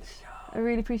so much, I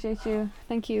really appreciate you,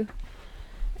 thank you.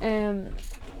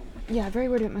 Yeah, very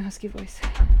worried about my husky voice.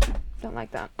 Don't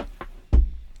like that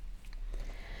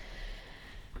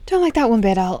one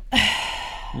bit, Al.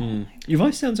 Your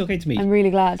voice sounds okay to me. I'm really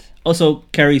glad. Also,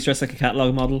 Kerry's dressed like a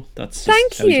catalogue model. That's just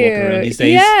thank how he's walking around you. these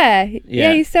days.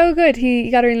 Yeah, he's so good. He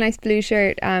got a really nice blue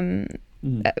shirt from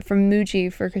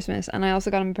Muji for Christmas, and I also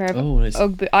got him a pair of nice.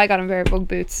 I got him a pair of Ugg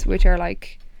boots, which are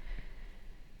like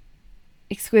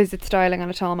exquisite styling on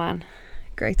a tall man.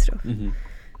 Great stuff.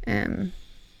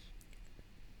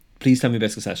 Please tell me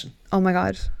about Succession. Oh my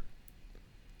god,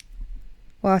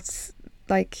 what's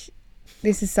like?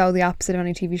 This is so the opposite of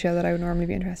any TV show that I would normally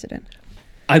be interested in.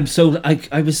 I'm so I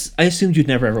assumed you'd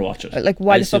never ever watch it. Like,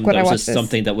 why the fuck would I watch this?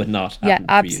 Something that would not happen. Yeah, for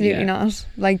absolutely you. not.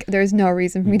 Like, there's no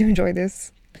reason for me to enjoy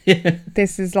this.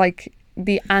 This is like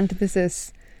the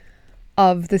antithesis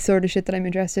of the sort of shit that I'm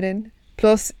interested in.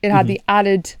 Plus, it had the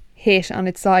added hit on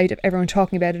its side of everyone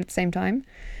talking about it at the same time,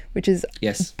 which is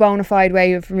a bona fide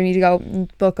way for me to go,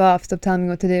 fuck off, stop telling me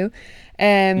what to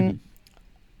do.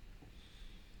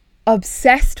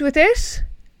 Obsessed with it.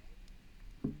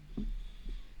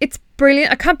 It's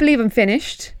brilliant. I can't believe I'm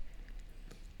finished.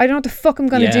 I don't know what the fuck I'm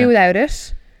going to do without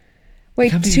it.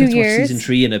 Wait 2 years. Watch season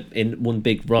 3 in one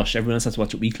big rush. Everyone else has to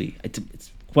watch it weekly.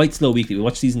 It's quite slow weekly. We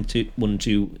watch season 1 and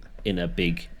 2 in a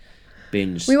big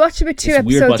binge. We watch about 2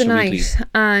 episodes a night,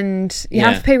 and you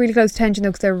have to pay really close attention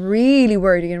though, because they're really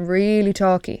wordy and really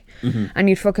talky, and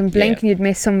you'd fucking blink and you'd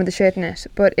miss some of the shit in it.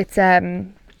 But it's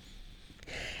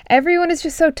everyone is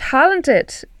just so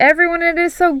talented. Everyone in it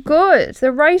is so good.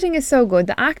 The writing is so good.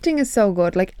 The acting is so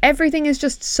good. Like, everything is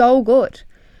just so good.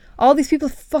 All these people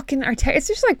fucking are it's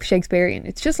just like Shakespearean.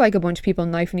 It's just like a bunch of people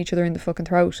knifing each other in the fucking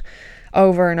throat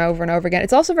over and over and over again.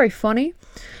 It's also very funny.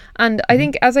 And I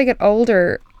think as I get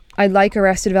older, I like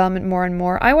Arrested Development more and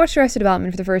more. I watched Arrested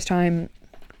Development for the first time.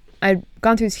 I'd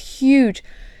gone through this huge,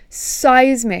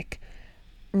 seismic,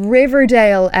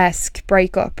 Riverdale-esque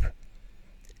breakup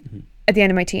at the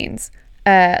end of my teens.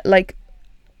 Like,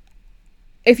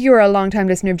 if you were a long time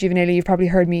listener of Juvenilia, you've probably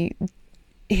heard me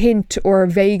hint or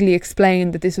vaguely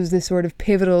explain that this was this sort of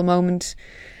pivotal moment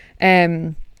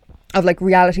of like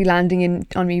reality landing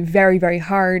on me very, very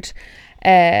hard,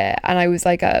 and I was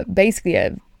like basically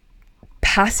a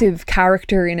passive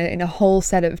character in a whole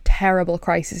set of terrible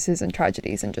crises and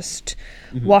tragedies, and just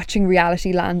watching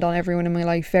reality land on everyone in my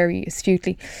life very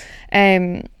astutely.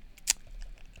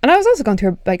 And I was also going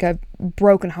through like a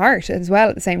broken heart as well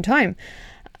at the same time.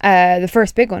 The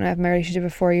first big one, I have my relationship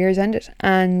of 4 years ended,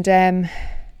 and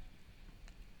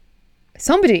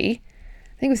somebody,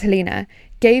 I think it was Helena,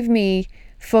 gave me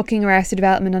fucking Arrested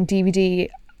Development on DVD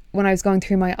when I was going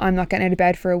through my I'm not getting out of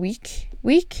bed for a week.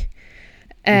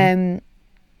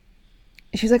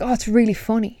 She was like, oh, it's really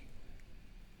funny.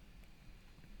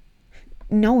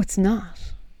 No, it's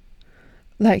not.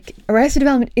 Like, Arrested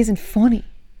Development isn't funny.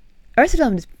 Arrested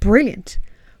Development is brilliant,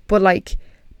 but like,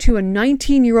 to a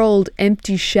 19-year-old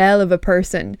empty shell of a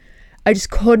person, I just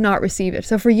could not receive it.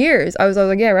 So for years I was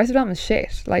like, yeah, Arrested Development is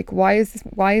shit. Like, why is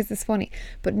this funny?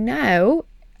 But now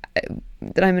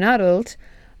that I'm an adult,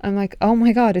 I'm like, oh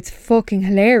my god, it's fucking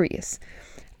hilarious.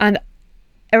 And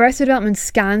Arrested Development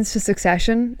scans to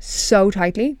Succession so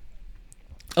tightly.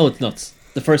 Oh, it's nuts.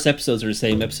 The first episodes are the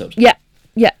same episode. Yeah.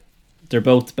 They're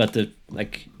both about the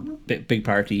like big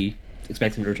party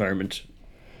expecting retirement,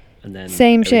 and then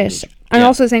same shit, and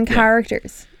also the same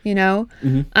characters, you know.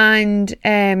 And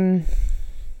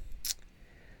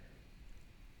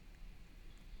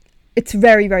it's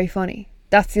very, very funny.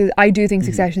 I do think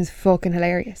Succession is fucking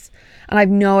hilarious, and I've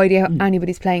no idea how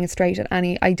anybody's playing it straight at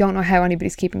any. I don't know how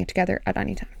anybody's keeping it together at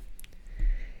any time.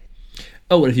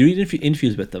 Oh, well, if you read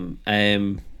interviews with them,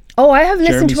 I have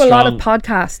listened Jeremy to a lot of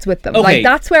podcasts with them. Okay. Like,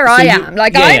 that's where I am.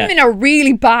 Like, I'm in a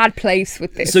really bad place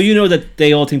with this. So you know that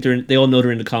they all know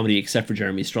they're in the comedy except for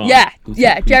Jeremy Strong. Who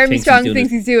Jeremy Strong thinks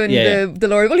he's doing the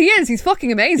Lord. Well, he is. He's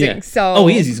fucking amazing. Yeah. So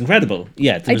he is. He's incredible.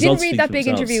 Yeah. I didn't read that big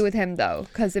interview with him though,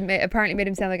 because it apparently made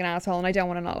him sound like an asshole, and I don't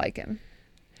want to not like him.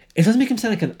 It doesn't make him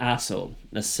sound like an asshole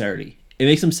necessarily. It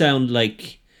makes him sound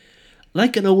like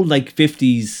an old like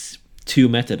 50s 2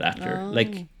 Method actor.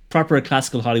 Like, proper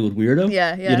classical Hollywood weirdo.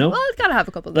 Yeah, yeah. You know, Well, it's gotta have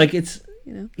a couple. like it's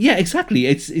you know. yeah, exactly.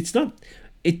 It's not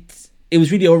it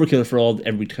was really overkill for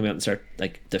everybody to come out and start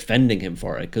like defending him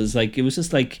for it, because like it was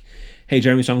just like, hey,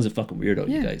 Jeremy Strong's a fucking weirdo,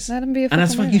 you guys. Let him be a and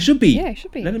that's fucking fine. He weirdo. should be. Yeah, he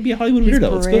should be. Let him be a Hollywood He's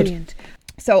weirdo. It's good. brilliant.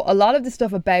 So a lot of the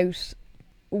stuff about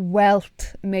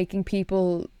wealth making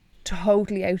people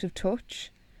totally out of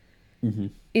touch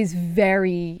is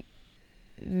very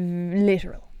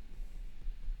literal.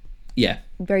 Yeah.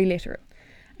 Very literal.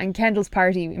 And Kendall's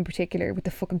party in particular, with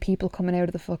the fucking people coming out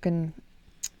of the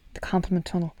compliment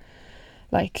tunnel.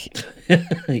 Like,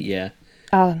 yeah.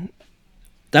 Alan,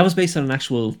 That was based on an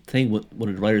actual thing one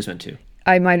of the writers went to.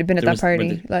 I might have been at There that was- where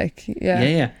party. the- Like,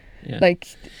 yeah. Yeah. Like,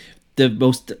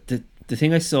 The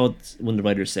thing I saw one of the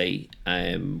writers say,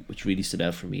 which really stood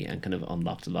out for me and kind of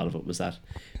unlocked a lot of it, was that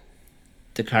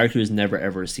the characters never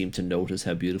ever seem to notice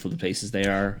how beautiful the places they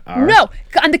are. no,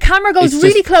 and the camera goes It's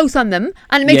really just- close on them,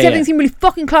 and it makes Yeah, everything yeah. seem really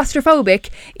fucking claustrophobic,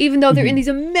 even though they're in these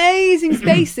amazing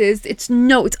spaces. It's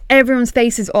everyone's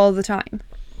faces all the time.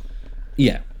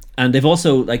 Yeah, and they've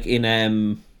also like in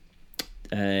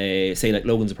say like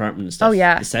Logan's apartment and stuff. Oh,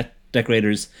 yeah. The set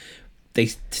decorators, they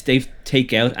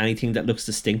take out anything that looks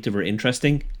distinctive or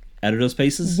interesting out of those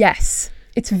places. Yes,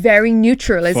 it's very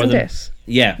neutral, for isn't them. it?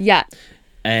 Yeah. Yeah.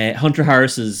 Hunter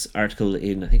Harris's article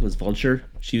in, I think it was Vulture,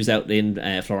 she was out in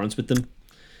Florence with them.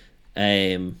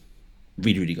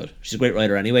 Really, really good. She's a great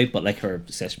writer anyway, but like her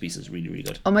sketch piece is really, really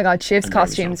good. Oh my god, Shiv's And very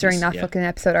costumes strong during that piece, yeah. fucking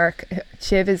episode arc.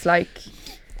 Shiv is like,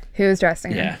 who's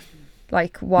dressing her? Yeah.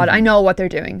 Like, what? I know what they're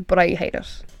doing, but I hate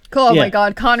it. Oh Yeah. my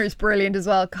god, Connor's brilliant as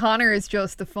well. Connor is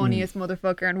just the funniest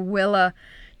motherfucker, and Willa,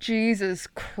 Jesus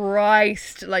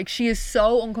Christ, like she is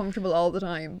so uncomfortable all the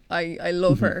time. I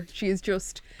love her. She is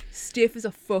just stiff as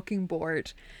a fucking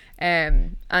board,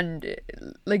 and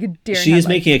like a deer. in She is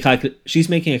headlights. she's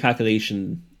making a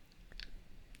calculation,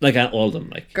 like at all of them.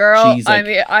 Like, Girl. she's like,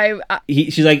 I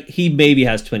mean, she's like, he maybe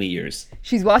has 20 years.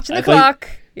 she's watching the If I- clock.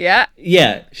 Yeah.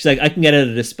 Yeah, she's like, I can get out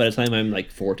of this by the time I'm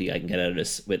like 40. I can get out of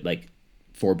this with like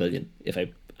 4 billion if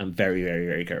I'm very, very,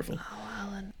 very careful.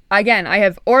 Again, I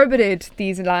have orbited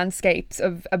these landscapes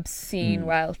of obscene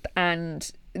wealth,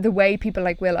 and the way people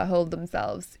like Willa hold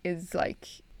themselves is like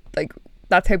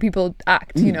that's how people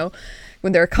act, you know,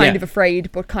 when they're kind Yeah. of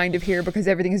afraid but kind of here because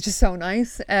everything is just so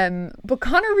nice. But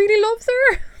Connor really loves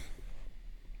her.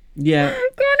 Yeah, Connor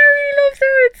really loves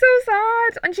her. It's so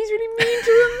sad, and she's really mean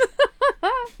to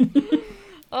him.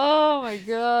 Oh my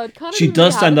god, Connor. she doesn't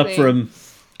does really stand have up a for thing. him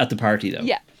at the party though.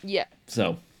 Yeah.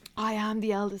 So I am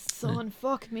the eldest son.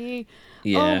 Fuck me.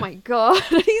 yeah, Oh my god.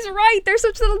 He's right. They're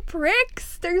such little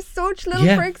pricks. They're such little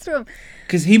Yeah. pricks to him.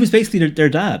 because he was basically their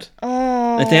dad.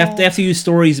 Oh. Like they have to use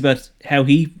stories about how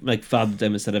he like fathered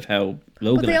them instead of how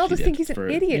Logan. But they all actually just think did he's an for-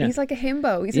 idiot. yeah. He's like a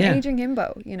himbo. He's Yeah. an aging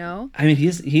himbo, you know? I mean, he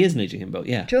is an aging himbo.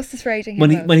 Yeah. Justice for aging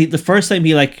When himbo. he the first time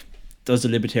he like does the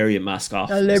libertarian mask off.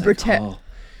 The I was like, liberta- oh.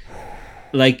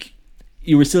 Like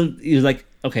you were like,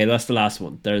 okay, that's the last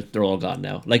one. They're all gone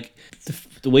now. Like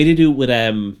the way they do it with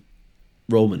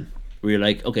Roman, where you're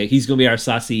like, okay, he's gonna be our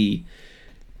sassy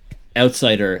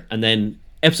outsider, and then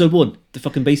episode 1, the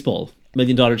fucking baseball $1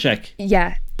 million check.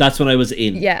 Yeah. That's when I was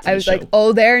in. Yeah. to I the was like, show.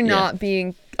 oh, they're not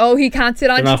being. Oh, he can't sit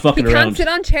on. They're not He fucking can't around. sit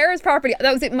on chairs properly.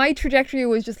 That was it. My trajectory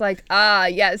was just like,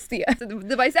 yes, the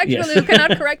bisexual Yes. who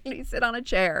cannot correctly sit on a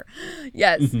chair.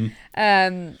 Yes. Mm-hmm.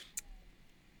 And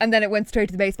then it went straight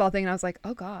to the baseball thing, and I was like,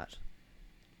 oh god.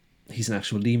 He's an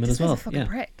actual demon This as well. guy's a fucking Yeah.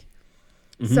 prick.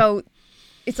 So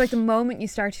it's like the moment you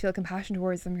start to feel compassion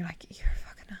towards them, you're like, you're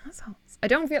fucking assholes. I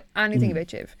don't feel anything about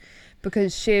Shiv,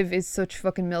 because Shiv is such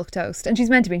fucking milquetoast, and she's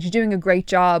meant to be, and she's doing a great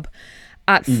job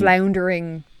at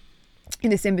floundering in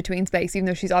this in-between space, even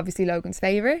though she's obviously Logan's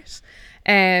favourite.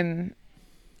 And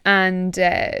I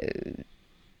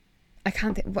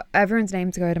can't think, everyone's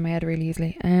names go out of my head really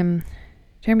easily.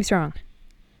 Jeremy Strong.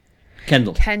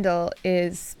 Kendall.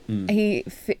 is he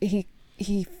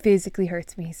physically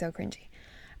hurts me. He's so cringy.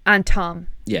 And Tom,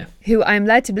 Yeah. who I'm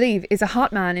led to believe is a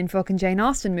hot man in fucking Jane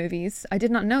Austen movies. I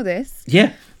did not know this.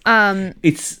 Yeah.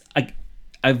 It's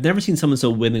I've never seen someone so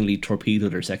willingly torpedo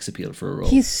their sex appeal for a role.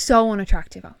 He's so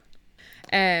unattractive.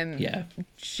 Yeah.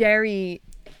 Jerry,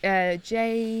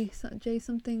 Jay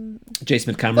something. J.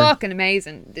 Smith Cameron. Fucking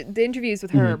amazing. The interviews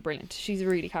with her are brilliant. She's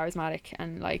really charismatic,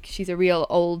 and like she's a real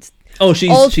old. Oh,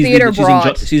 she's old theatre really,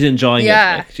 broad. she's enjoying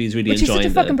Yeah. it. Like, she's really But she's enjoying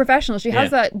such a fucking professional. She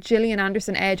has Yeah. that Gillian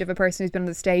Anderson edge of a person who's been on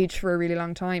the stage for a really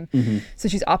long time. So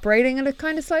she's operating at a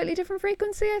kind of slightly different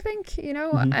frequency, I think, you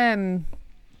know.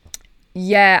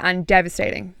 Yeah, and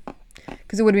devastating,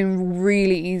 because it would have been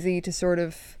really easy to sort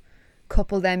of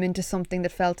couple them into something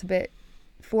that felt a bit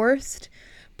forced,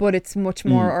 but it's much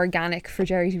more organic for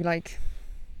Jerry to be like,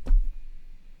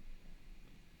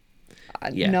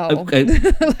 Yeah. No. Okay.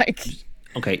 Like,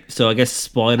 Okay, so I guess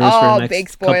spoilers for the next big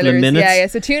couple of spoilers. minutes. Yeah.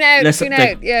 So tune out. Let's- Tune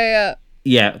like- out. Yeah.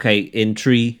 Yeah, okay, in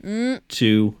 3,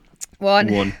 2,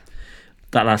 One. 1.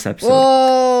 That last episode.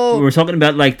 Whoa. We were talking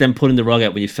about like them pulling the rug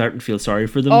out when you start and feel sorry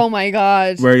for them. Oh my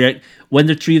god. Where you're like, when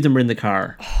the three of them are in the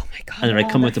car Oh my god. and they're like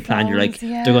all coming their with the plan, you're like, phones,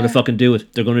 yeah. they're going to fucking do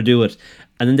it. They're going to do it.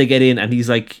 And then they get in and he's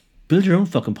like, build your own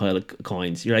fucking pile of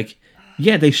coins. You're like,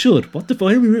 yeah, they should. What the fuck?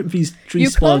 Why are we rooting for these three You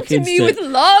small come to kids me with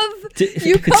love.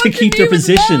 You come to keep me their with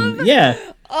position? love. Yeah.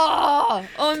 Oh,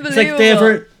 unbelievable. It's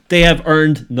like they have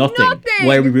earned nothing. Nothing.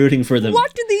 Why are we rooting for them?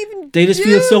 What do they even They just do?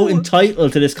 feel so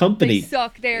entitled to this They company.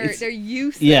 suck. They're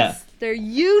useless. Yeah. They're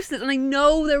useless, and I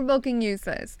know they're fucking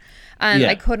useless. And Yeah.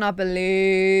 I could not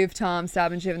believe Tom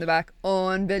stabbing Shiv in the back.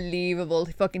 Unbelievable.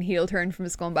 Fucking heel turn from a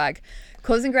scumbag.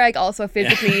 Cousin Greg also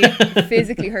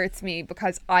physically hurts me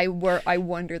because I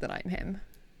wonder that I'm him.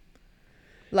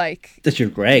 Like, That's your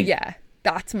Greg. yeah,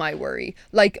 that's my worry.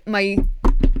 Like my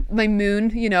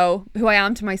moon, you know, who I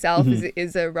am to myself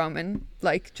is a Roman,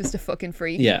 like just a fucking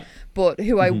freak. Yeah. But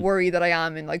who I worry that I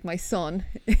am in, like my son,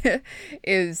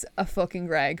 is a fucking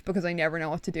Greg, because I never know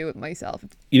what to do with myself.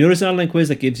 You notice an online quiz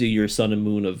that gives you your sun and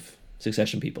moon of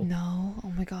Succession people. No,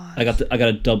 oh my god. I got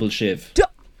a double Shiv.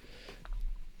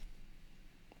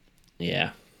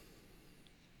 Yeah.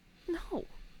 No.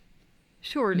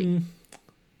 Surely.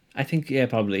 I think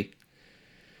probably.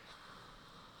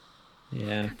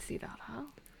 Yeah. Can't see that, huh?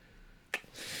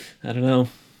 I don't know.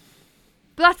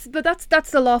 But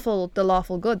that's the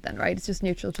lawful good then, right? It's just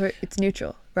neutral. It's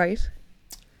neutral, right?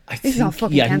 I This is not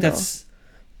fucking I think Kendall. that's.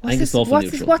 I think it's lawful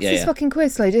neutral. What's yeah, this yeah. fucking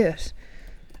quiz? Till I do it.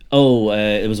 Oh,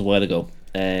 it was a while ago.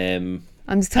 I'm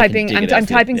just I can typing. dig I'm it out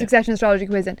for you, typing yeah. Succession astrology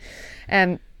quiz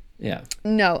in. Yeah.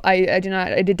 No, I do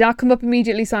not. I did not come up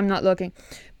immediately, so I'm not looking.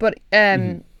 But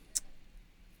they're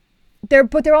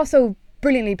also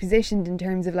brilliantly positioned in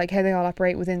terms of like how they all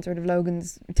operate within sort of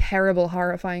Logan's terrible,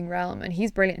 horrifying realm, and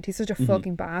he's brilliant. He's such a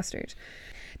fucking bastard.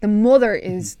 The mother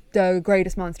is the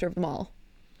greatest monster of them all.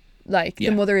 Like Yeah.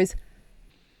 the mother is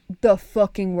the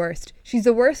fucking worst. She's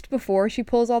the worst before she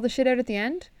pulls all the shit out at the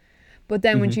end, but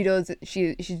then when she does,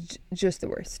 she's just the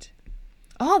worst.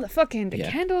 Oh, the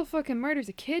Kendall fucking murders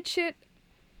a kid shit.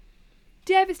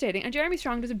 Devastating. And Jeremy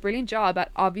Strong does a brilliant job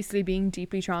at obviously being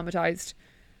deeply traumatized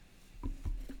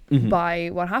by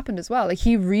what happened as well. Like,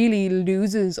 he really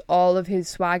loses all of his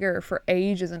swagger for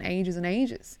ages and ages and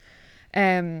ages.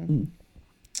 Yeah,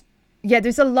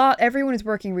 there's a lot. Everyone is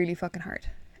working really fucking hard.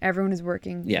 Everyone is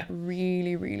working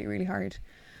really, really, really hard.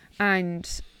 And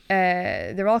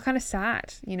they're all kind of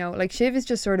sad, you know. Like, Shiv is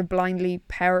just sort of blindly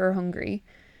power hungry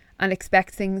and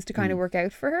expects things to kind of work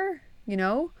out for her, you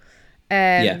know.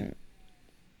 And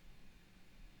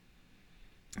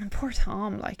poor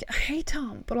Tom, like, I hate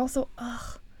Tom, but also,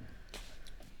 ugh.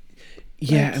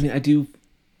 Yeah, Like- I mean,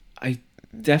 I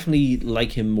definitely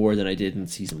like him more than I did in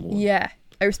season 1. Yeah,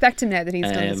 I respect him now that he's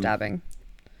done the stabbing.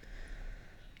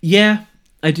 Yeah,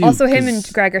 I do. Also, him 'cause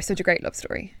and Greg are such a great love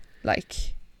story. Like,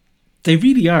 they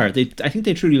really are. I think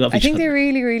they truly love I each think other. they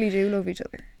really, really do love each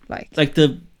other. Like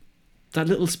That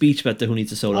little speech about the who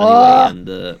needs a soul Oh.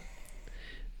 anyway, and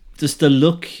just the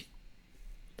look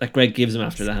that Greg gives him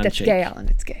after the that's handshake. gay, Alan.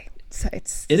 It's gay.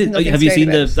 It's It is. nothing Have you straight seen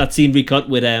about it. that scene recut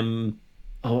with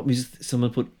what music? Someone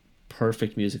put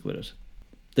perfect music with it.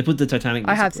 They put the Titanic.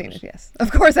 I music have with seen it. Yes, of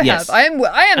course I Yes. have. I am.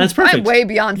 And it's perfect. I'm way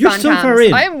beyond You're fan so cams. far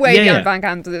in. I am way Yeah, beyond yeah. fan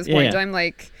cams at this Yeah, point. yeah. I'm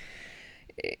like,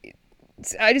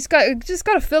 I just got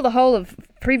to fill the hole of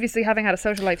previously having had a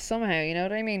social life somehow. You know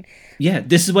what I mean? Yeah,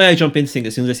 this is why I jump into things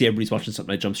as soon as I see everybody's watching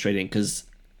something. I jump straight in because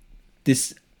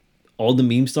all the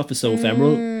meme stuff is so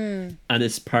ephemeral, and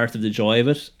it's part of the joy of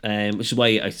it. Which is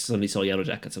why I suddenly saw Yellow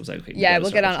Jackets. I was like, okay, Yeah, gotta we'll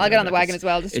start get on. watching I'll get on Yellow the wagon Jackets. as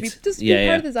well, just to be Yeah,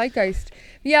 part of the zeitgeist.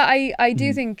 Yeah, I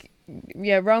do think.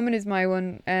 Yeah, Roman is my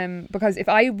one. Because if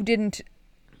I didn't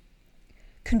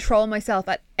control myself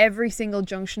at every single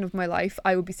junction of my life,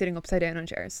 I would be sitting upside down on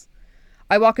chairs.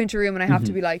 I walk into a room and I have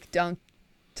to be like, don't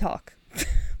talk,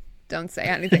 don't say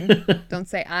anything, don't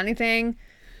say anything,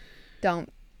 don't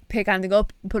pick anything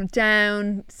up, put it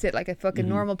down, sit like a fucking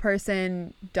normal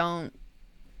person. Don't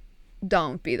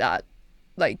be that.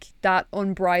 Like, that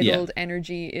unbridled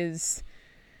energy is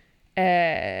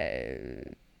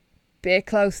bit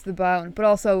close to the bone, but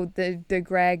also the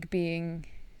Greg being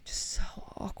just so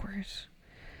awkward,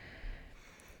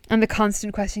 and the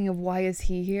constant questioning of why is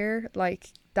he here. Like,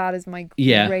 that is my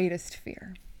greatest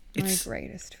fear.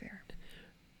 Greatest fear.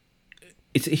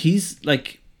 He's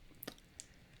like,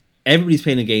 everybody's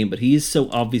playing a game, but he is so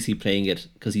obviously playing it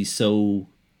because he's so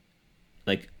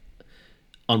like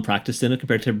unpracticed in it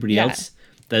compared to everybody else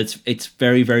that it's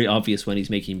very, very obvious when he's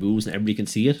making moves and everybody can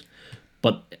see it.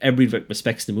 but everybody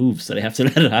respects the move, so they have to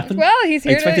let it happen. Well, he's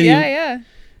here to, yeah.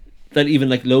 That even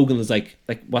like Logan was like,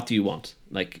 what do you want?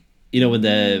 Like, you know, when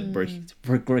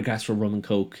where asked for rum and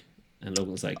Coke, and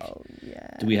Logan was like, oh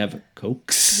yeah, do we have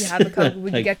Cokes? Do you have a Coke?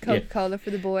 Would you get Coca-Cola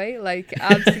for the boy? Like,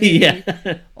 absolutely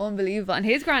unbelievable. And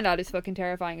his granddad is fucking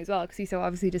terrifying as well, because he so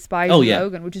obviously despises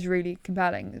Logan, which is really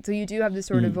compelling. So you do have this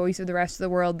sort of voice of the rest of the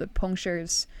world that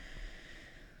punctures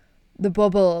the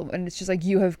bubble, and it's just like,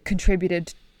 you have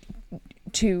contributed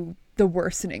to the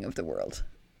worsening of the world,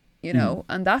 you know.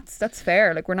 And that's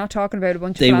fair. Like, we're not talking about a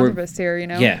bunch of philanthropists here, you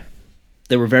know. Yeah,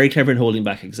 they were very clever in holding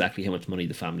back exactly how much money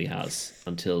the family has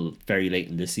until very late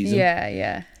in this season.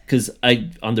 Yeah. Because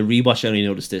on the rewatch I only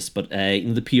noticed this, but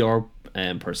in the PR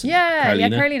person,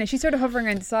 Carolina, she's sort of hovering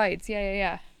around the sides.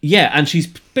 Yeah, and she's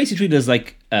basically treated as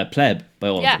like a pleb by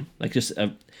all of them. Like, just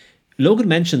Logan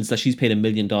mentions that she's paid $1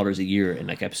 million a year in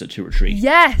like episode 2 or 3.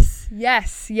 Yes.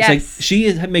 It's like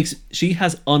she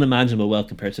has unimaginable wealth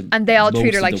compared to, and they all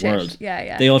treat her like shit. World.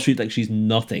 Yeah. They all treat like she's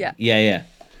nothing. Yeah.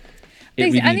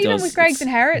 Really, and even with Greg's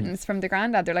inheritance from the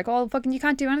granddad, they're like, "Oh, fucking, you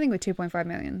can't do anything with 2.5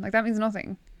 million. Like, that means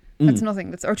nothing. That's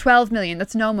nothing. Or 12 million.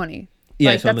 That's no money.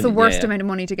 Yeah, like, that's the worst amount of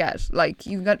money to get. Like,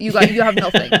 you have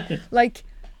nothing. Like,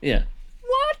 yeah.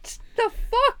 What the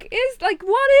fuck is, like,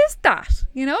 what is that?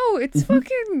 You know, it's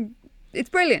fucking, it's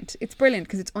brilliant. It's brilliant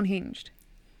because it's unhinged.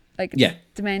 Like, it's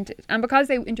demented. And because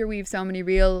they interweave so many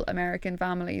real American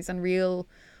families and real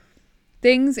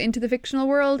things into the fictional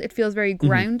world, it feels very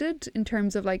grounded in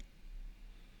terms of, like,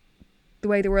 the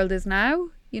way the world is now,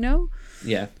 you know?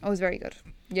 Yeah. Oh, it was very good.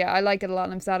 Yeah, I like it a lot,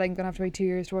 and I'm sad I'm going to have to wait 2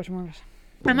 years to watch more of it.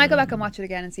 I might go back and watch it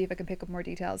again and see if I can pick up more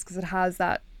details, because it has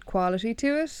that quality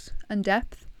to it and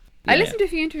depth. I listened to a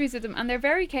few interviews with them, and they're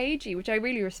very cagey, which I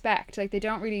really respect. Like, they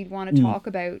don't really want to talk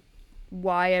about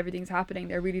why everything's happening.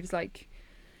 They're really just like...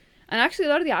 And actually, a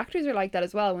lot of the actors are like that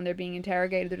as well when they're being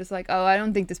interrogated. They're just like, oh, I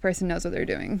don't think this person knows what they're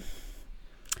doing.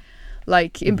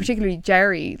 Like, in particularly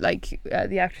Jerry, like,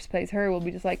 the actress plays her, will be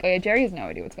just like, oh yeah, Jerry has no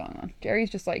idea what's going on. Jerry's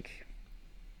just like...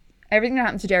 Everything that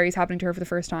happens to Jerry is happening to her for the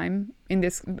first time in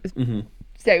this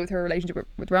state with her relationship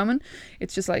with Roman.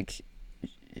 It's just like,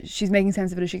 she's making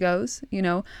sense of it as she goes, you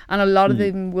know. And a lot of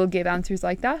them will give answers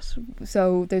like that.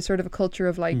 So there's sort of a culture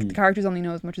of like, the characters only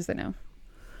know as much as they know.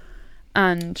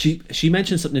 And she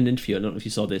mentioned something in an interview, I don't know if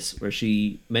you saw this, where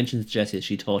she mentioned to Jesse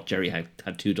she thought Jerry had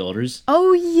 2 daughters.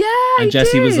 Oh yeah, and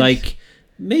Jesse was like,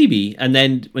 maybe. And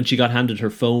then when she got handed her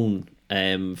phone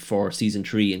for season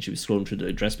 3 and she was scrolling through the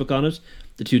address book on it,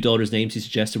 the 2 daughters' names he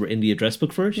suggested were in the address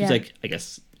book for her. She's like, I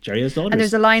guess Jerry has daughters. And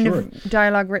there's a line of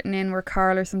dialogue written in where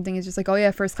Carl or something is just like, oh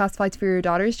yeah, first class flights for your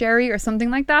daughters, Jerry, or something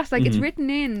like that. Like, it's written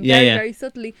in very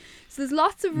subtly. So there's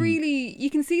lots of really, you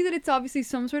can see that it's obviously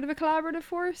some sort of a collaborative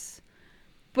force,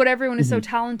 but everyone is so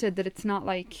talented that it's not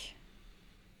like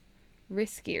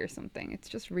risky or something. It's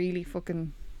just really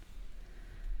fucking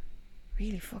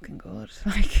good.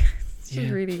 Like, it's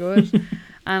just really good.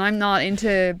 And I'm not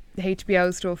into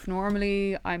HBO stuff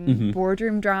normally. I'm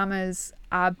boardroom dramas,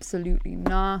 absolutely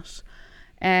not.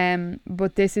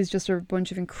 But this is just a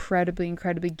bunch of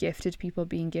incredibly gifted people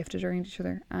being gifted around each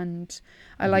other. And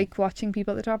I like watching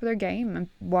people at the top of their game and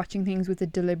watching things with a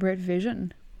deliberate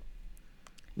vision.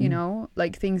 You know,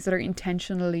 like things that are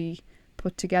intentionally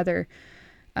put together.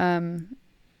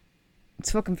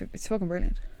 It's fucking brilliant. It's fucking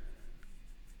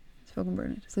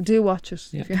brilliant. So do watch it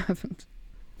if you haven't.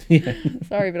 Yeah.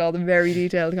 Sorry about all the very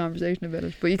detailed conversation about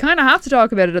it, but you kind of have to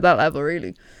talk about it at that level,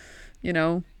 really. You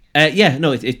know.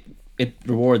 It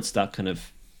rewards that kind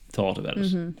of thought about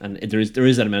it, and there is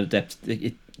that amount of depth.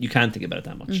 You can't think about it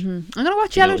that much. I'm gonna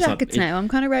watch Yellow Jackets now. I'm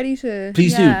kind of ready to.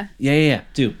 Please do.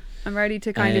 Do. I'm ready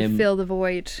to kind of fill the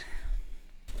void.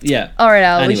 Yeah. All right,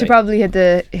 Al. We should probably hit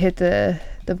the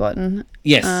button.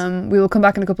 Yes. We will come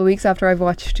back in a couple of weeks after I've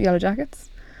watched Yellow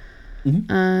Jackets.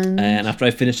 And after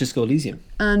I finish Disco Elysium.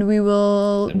 And we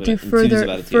will do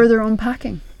further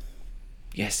unpacking.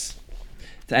 Yes.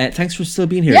 Thanks for still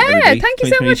being here. Yeah, everybody. thank you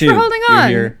so much for holding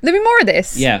on. There'll be more of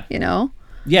this. Yeah. You know?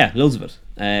 Yeah, loads of it.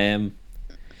 I'm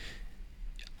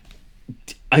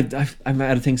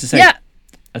out of things to say. Yeah.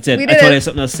 That's it. I thought I had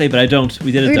something else to say, but I don't.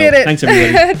 We did it though. Did it. Thanks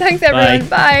everybody. Thanks everyone.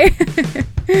 Bye.